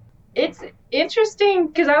 It's interesting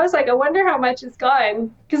because I was like, I wonder how much is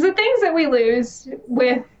gone. Because the things that we lose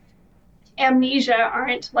with amnesia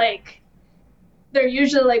aren't like, they're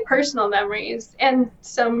usually like personal memories and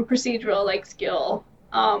some procedural like skill.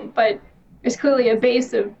 But there's clearly a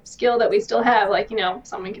base of skill that we still have. Like,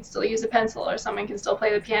 someone can still use a pencil or someone can still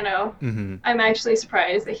play the piano. Mm-hmm. I'm actually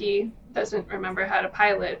surprised that he doesn't remember how to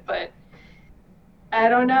pilot, but I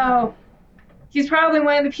don't know. He's probably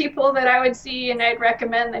one of the people that I would see and I'd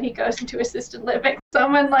recommend that he goes into assisted living.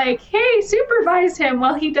 Someone like, hey, supervise him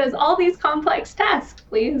while he does all these complex tasks,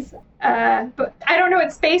 please. But I don't know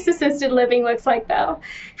what space assisted living looks like, though.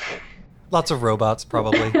 Lots of robots,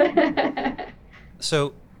 probably.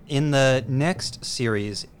 So in the next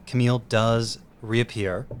series, Camille does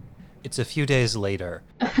reappear. It's a few days later.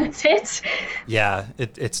 That's it? Yeah,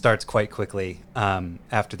 it starts quite quickly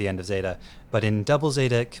after the end of Zeta. But in Double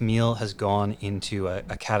Zeta, Camille has gone into a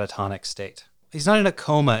catatonic state. He's not in a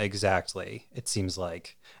coma exactly, it seems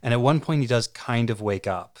like. And at one point, he does kind of wake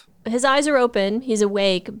up. His eyes are open, he's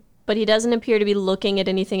awake, but he doesn't appear to be looking at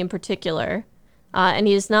anything in particular. And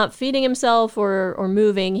he is not feeding himself or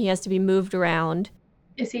moving. He has to be moved around.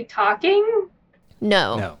 Is he talking?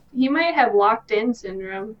 No. He might have locked-in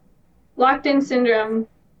syndrome. Locked-in syndrome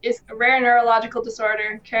is a rare neurological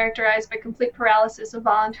disorder characterized by complete paralysis of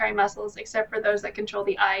voluntary muscles except for those that control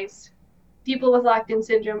the eyes. People with locked-in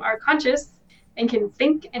syndrome are conscious and can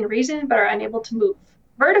think and reason but are unable to move.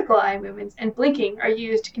 Vertical eye movements and blinking are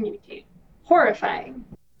used to communicate. Horrifying.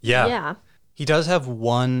 Yeah. He does have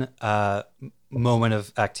one moment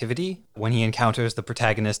of activity when he encounters the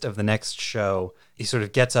protagonist of the next show. He sort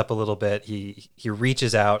of gets up a little bit. He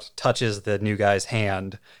reaches out, touches the new guy's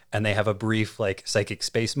hand, and they have a brief like psychic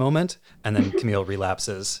space moment, and then Camille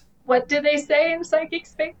relapses. What do they say in psychic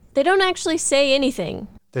space? They don't actually say anything.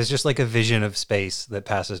 There's just like a vision of space that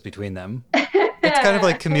passes between them. It's kind of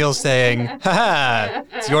like Camille saying, "Ha,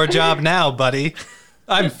 it's your job now, buddy.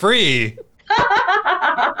 I'm free."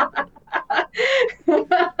 Who's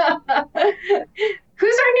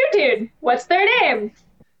our new dude? What's their name?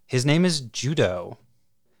 His name is Judo.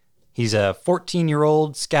 He's a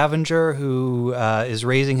 14-year-old scavenger who is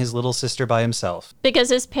raising his little sister by himself. Because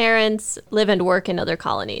his parents live and work in other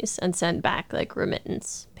colonies and send back like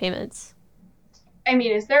remittance payments. I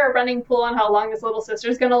mean, is there a running pool on how long his little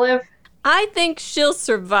sister's gonna live? I think she'll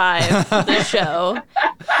survive the show.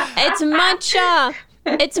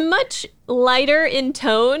 It's much lighter in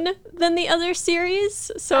tone than the other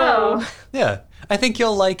series, so... Yeah, I think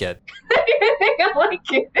you'll like it. I like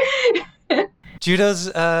it.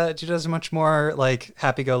 Judo's much more like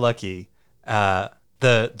happy-go-lucky.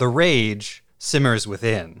 The rage simmers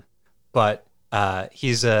within, but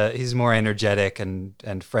he's more energetic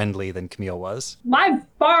and friendly than Camille was. My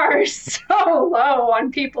bar's so low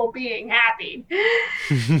on people being happy.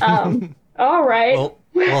 All right. Well,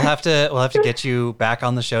 we'll have to get you back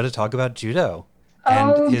on the show to talk about Judo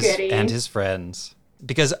and his friends.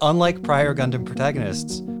 Because unlike prior Gundam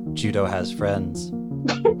protagonists, Judo has friends.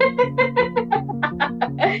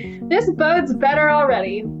 This bodes better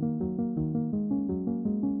already.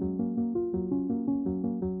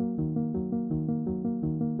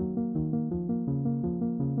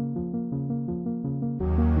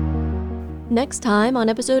 Next time on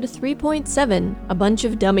episode 3.7, A Bunch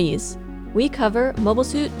of Dummies, we cover Mobile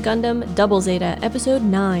Suit Gundam Double Zeta episode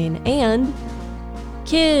 9 and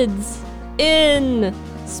Kids in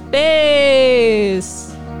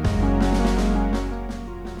Space!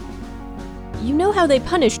 You know how they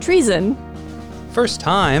punish treason. First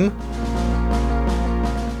time.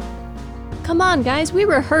 Come on, guys, we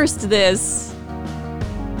rehearsed this.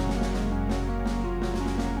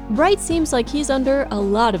 Bright seems like he's under a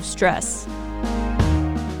lot of stress.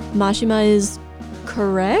 Mashima is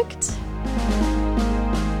correct?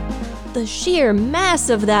 The sheer mass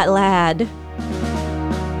of that lad.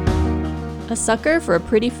 A sucker for a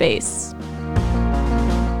pretty face.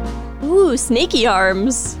 Ooh, snaky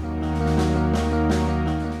arms.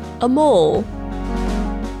 A mole.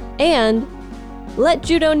 And let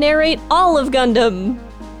Judo narrate all of Gundam.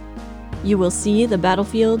 You will see the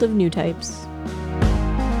battlefield of new types.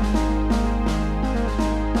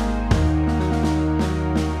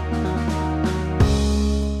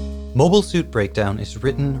 Mobile Suit Breakdown is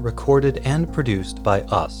written, recorded, and produced by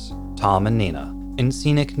us, Tom and Nina, in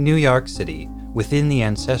scenic New York City, within the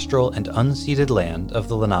ancestral and unceded land of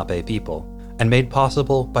the Lenape people, and made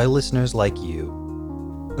possible by listeners like you.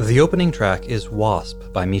 The opening track is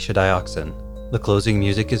Wasp by Misha Dioxin. The closing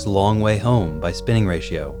music is Long Way Home by Spinning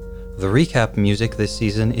Ratio. The recap music this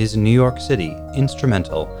season is New York City,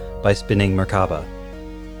 Instrumental by Spinning Merkaba.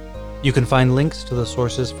 You can find links to the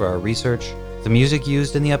sources for our research, the music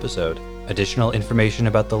used in the episode, additional information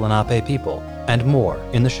about the Lenape people, and more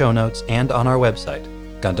in the show notes and on our website,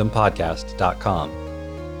 GundamPodcast.com.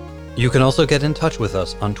 You can also get in touch with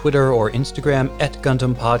us on Twitter or Instagram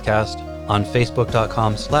 @GundamPodcast, on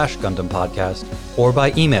Facebook.com/GundamPodcast, or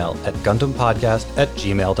by email at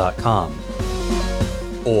GundamPodcast@gmail.com.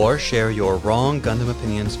 Or share your wrong Gundam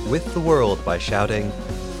opinions with the world by shouting,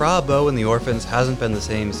 Fra Bo and the Orphans hasn't been the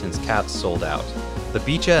same since Cats sold out. The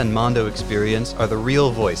Bicha and Mondo experience are the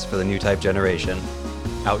real voice for the new type generation.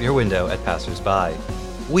 Out your window at passersby.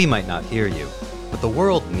 We might not hear you, but the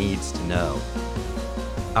world needs to know.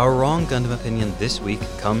 Our wrong Gundam opinion this week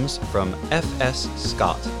comes from F.S.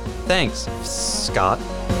 Scott. Thanks, Scott.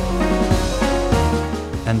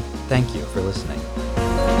 And thank you for listening.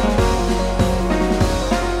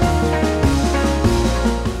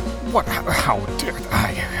 What? How dare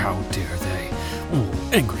they? How dare they? Ooh,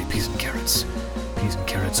 angry peas and carrots. Peas and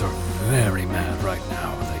carrots are very mad right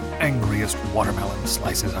now. The angriest watermelon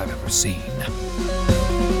slices I've ever seen.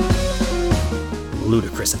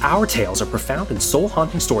 Ludicrous. Our tales are profound and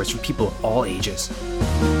soul-haunting stories for people of all ages.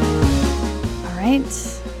 All right.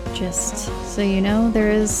 Just so you know,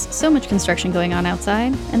 there is so much construction going on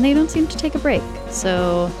outside, and they don't seem to take a break.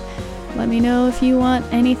 So let me know if you want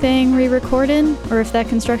anything re-recorded, or if that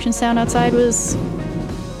construction sound outside was,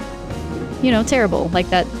 terrible, like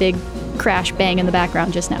that big crash bang in the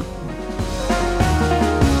background just now.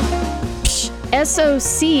 Psh,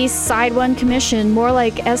 SOC Side 1 Commission, more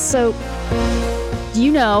like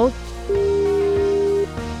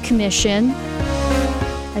Commission.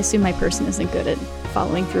 I assume my person isn't good at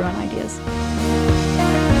following through on ideas.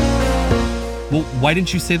 Well, why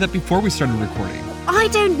didn't you say that before we started recording? I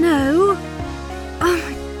don't know. Oh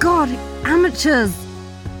my god, amateurs.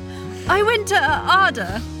 I went to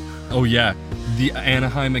ARDA. Oh yeah, the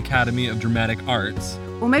Anaheim Academy of Dramatic Arts.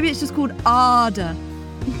 Or maybe it's just called ARDA.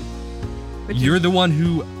 You're the one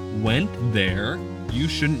who went there. You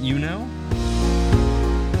know?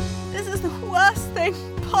 This is the worst thing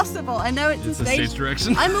possible. I know it's a stage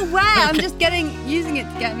direction. I'm aware. Okay. I'm just using it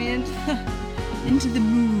to get me into the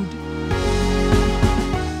mood.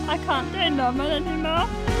 I can't do normal anymore.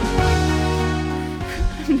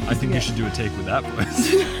 I think you should do a take with that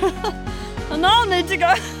voice. And I'll need to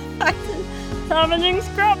go back to summoning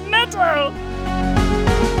scrap metal.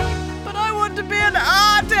 But I want to be an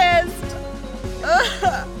artist.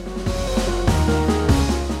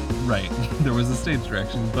 Right. There was a stage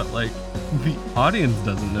direction, but the audience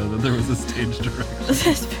doesn't know that there was a stage direction.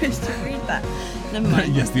 They're supposed to read that. Never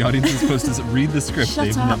mind. Yes, the audience is supposed to read the script. Shut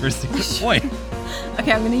They've up. never seen it. Wait.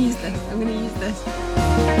 Okay, I'm gonna use this.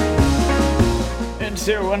 And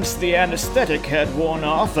so once the anesthetic had worn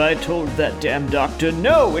off, I told that damn doctor,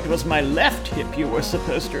 no, it was my left hip you were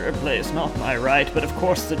supposed to replace, not my right. But of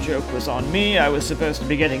course the joke was on me. I was supposed to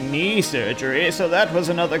be getting knee surgery, so that was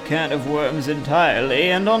another can of worms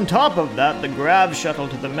entirely. And on top of that, the grav shuttle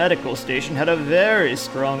to the medical station had a very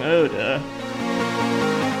strong odor.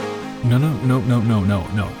 No.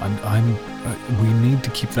 We need to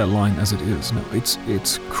keep that line as it is. No, it's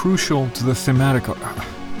crucial to the thematic arc.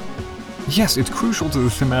 Yes, it's crucial to the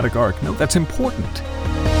thematic arc. No, that's important.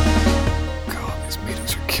 God, these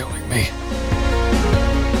meetings are killing me.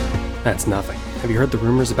 That's nothing. Have you heard the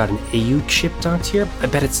rumors about an AU chip docked here? I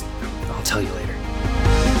bet it's... I'll tell you later.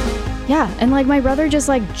 Yeah, and my brother just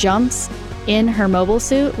jumps in her mobile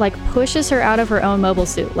suit, like pushes her out of her own mobile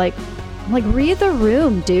suit. Like read the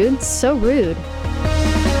room, dude. It's so rude.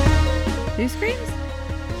 Who screams?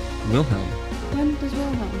 Wilhelm. When does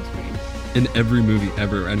Wilhelm scream? In every movie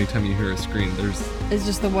ever, anytime you hear a scream, there's... It's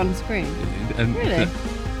just the one scream. And Really?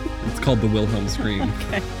 It's called the Wilhelm scream.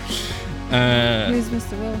 Okay. Who's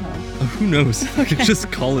Mr. Wilhelm? Who knows? Okay. They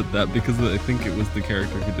just call it that because I think it was the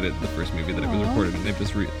character who did it in the first movie that it was recorded, and they've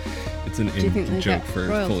just it's an joke for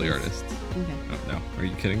Foley artists. Okay. Oh, no. Are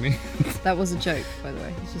you kidding me? That was a joke, by the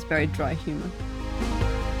way. It's just very dry humor.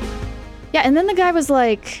 Yeah, and then the guy was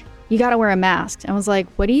like, you gotta wear a mask. I was like,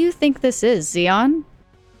 what do you think this is, Xeon?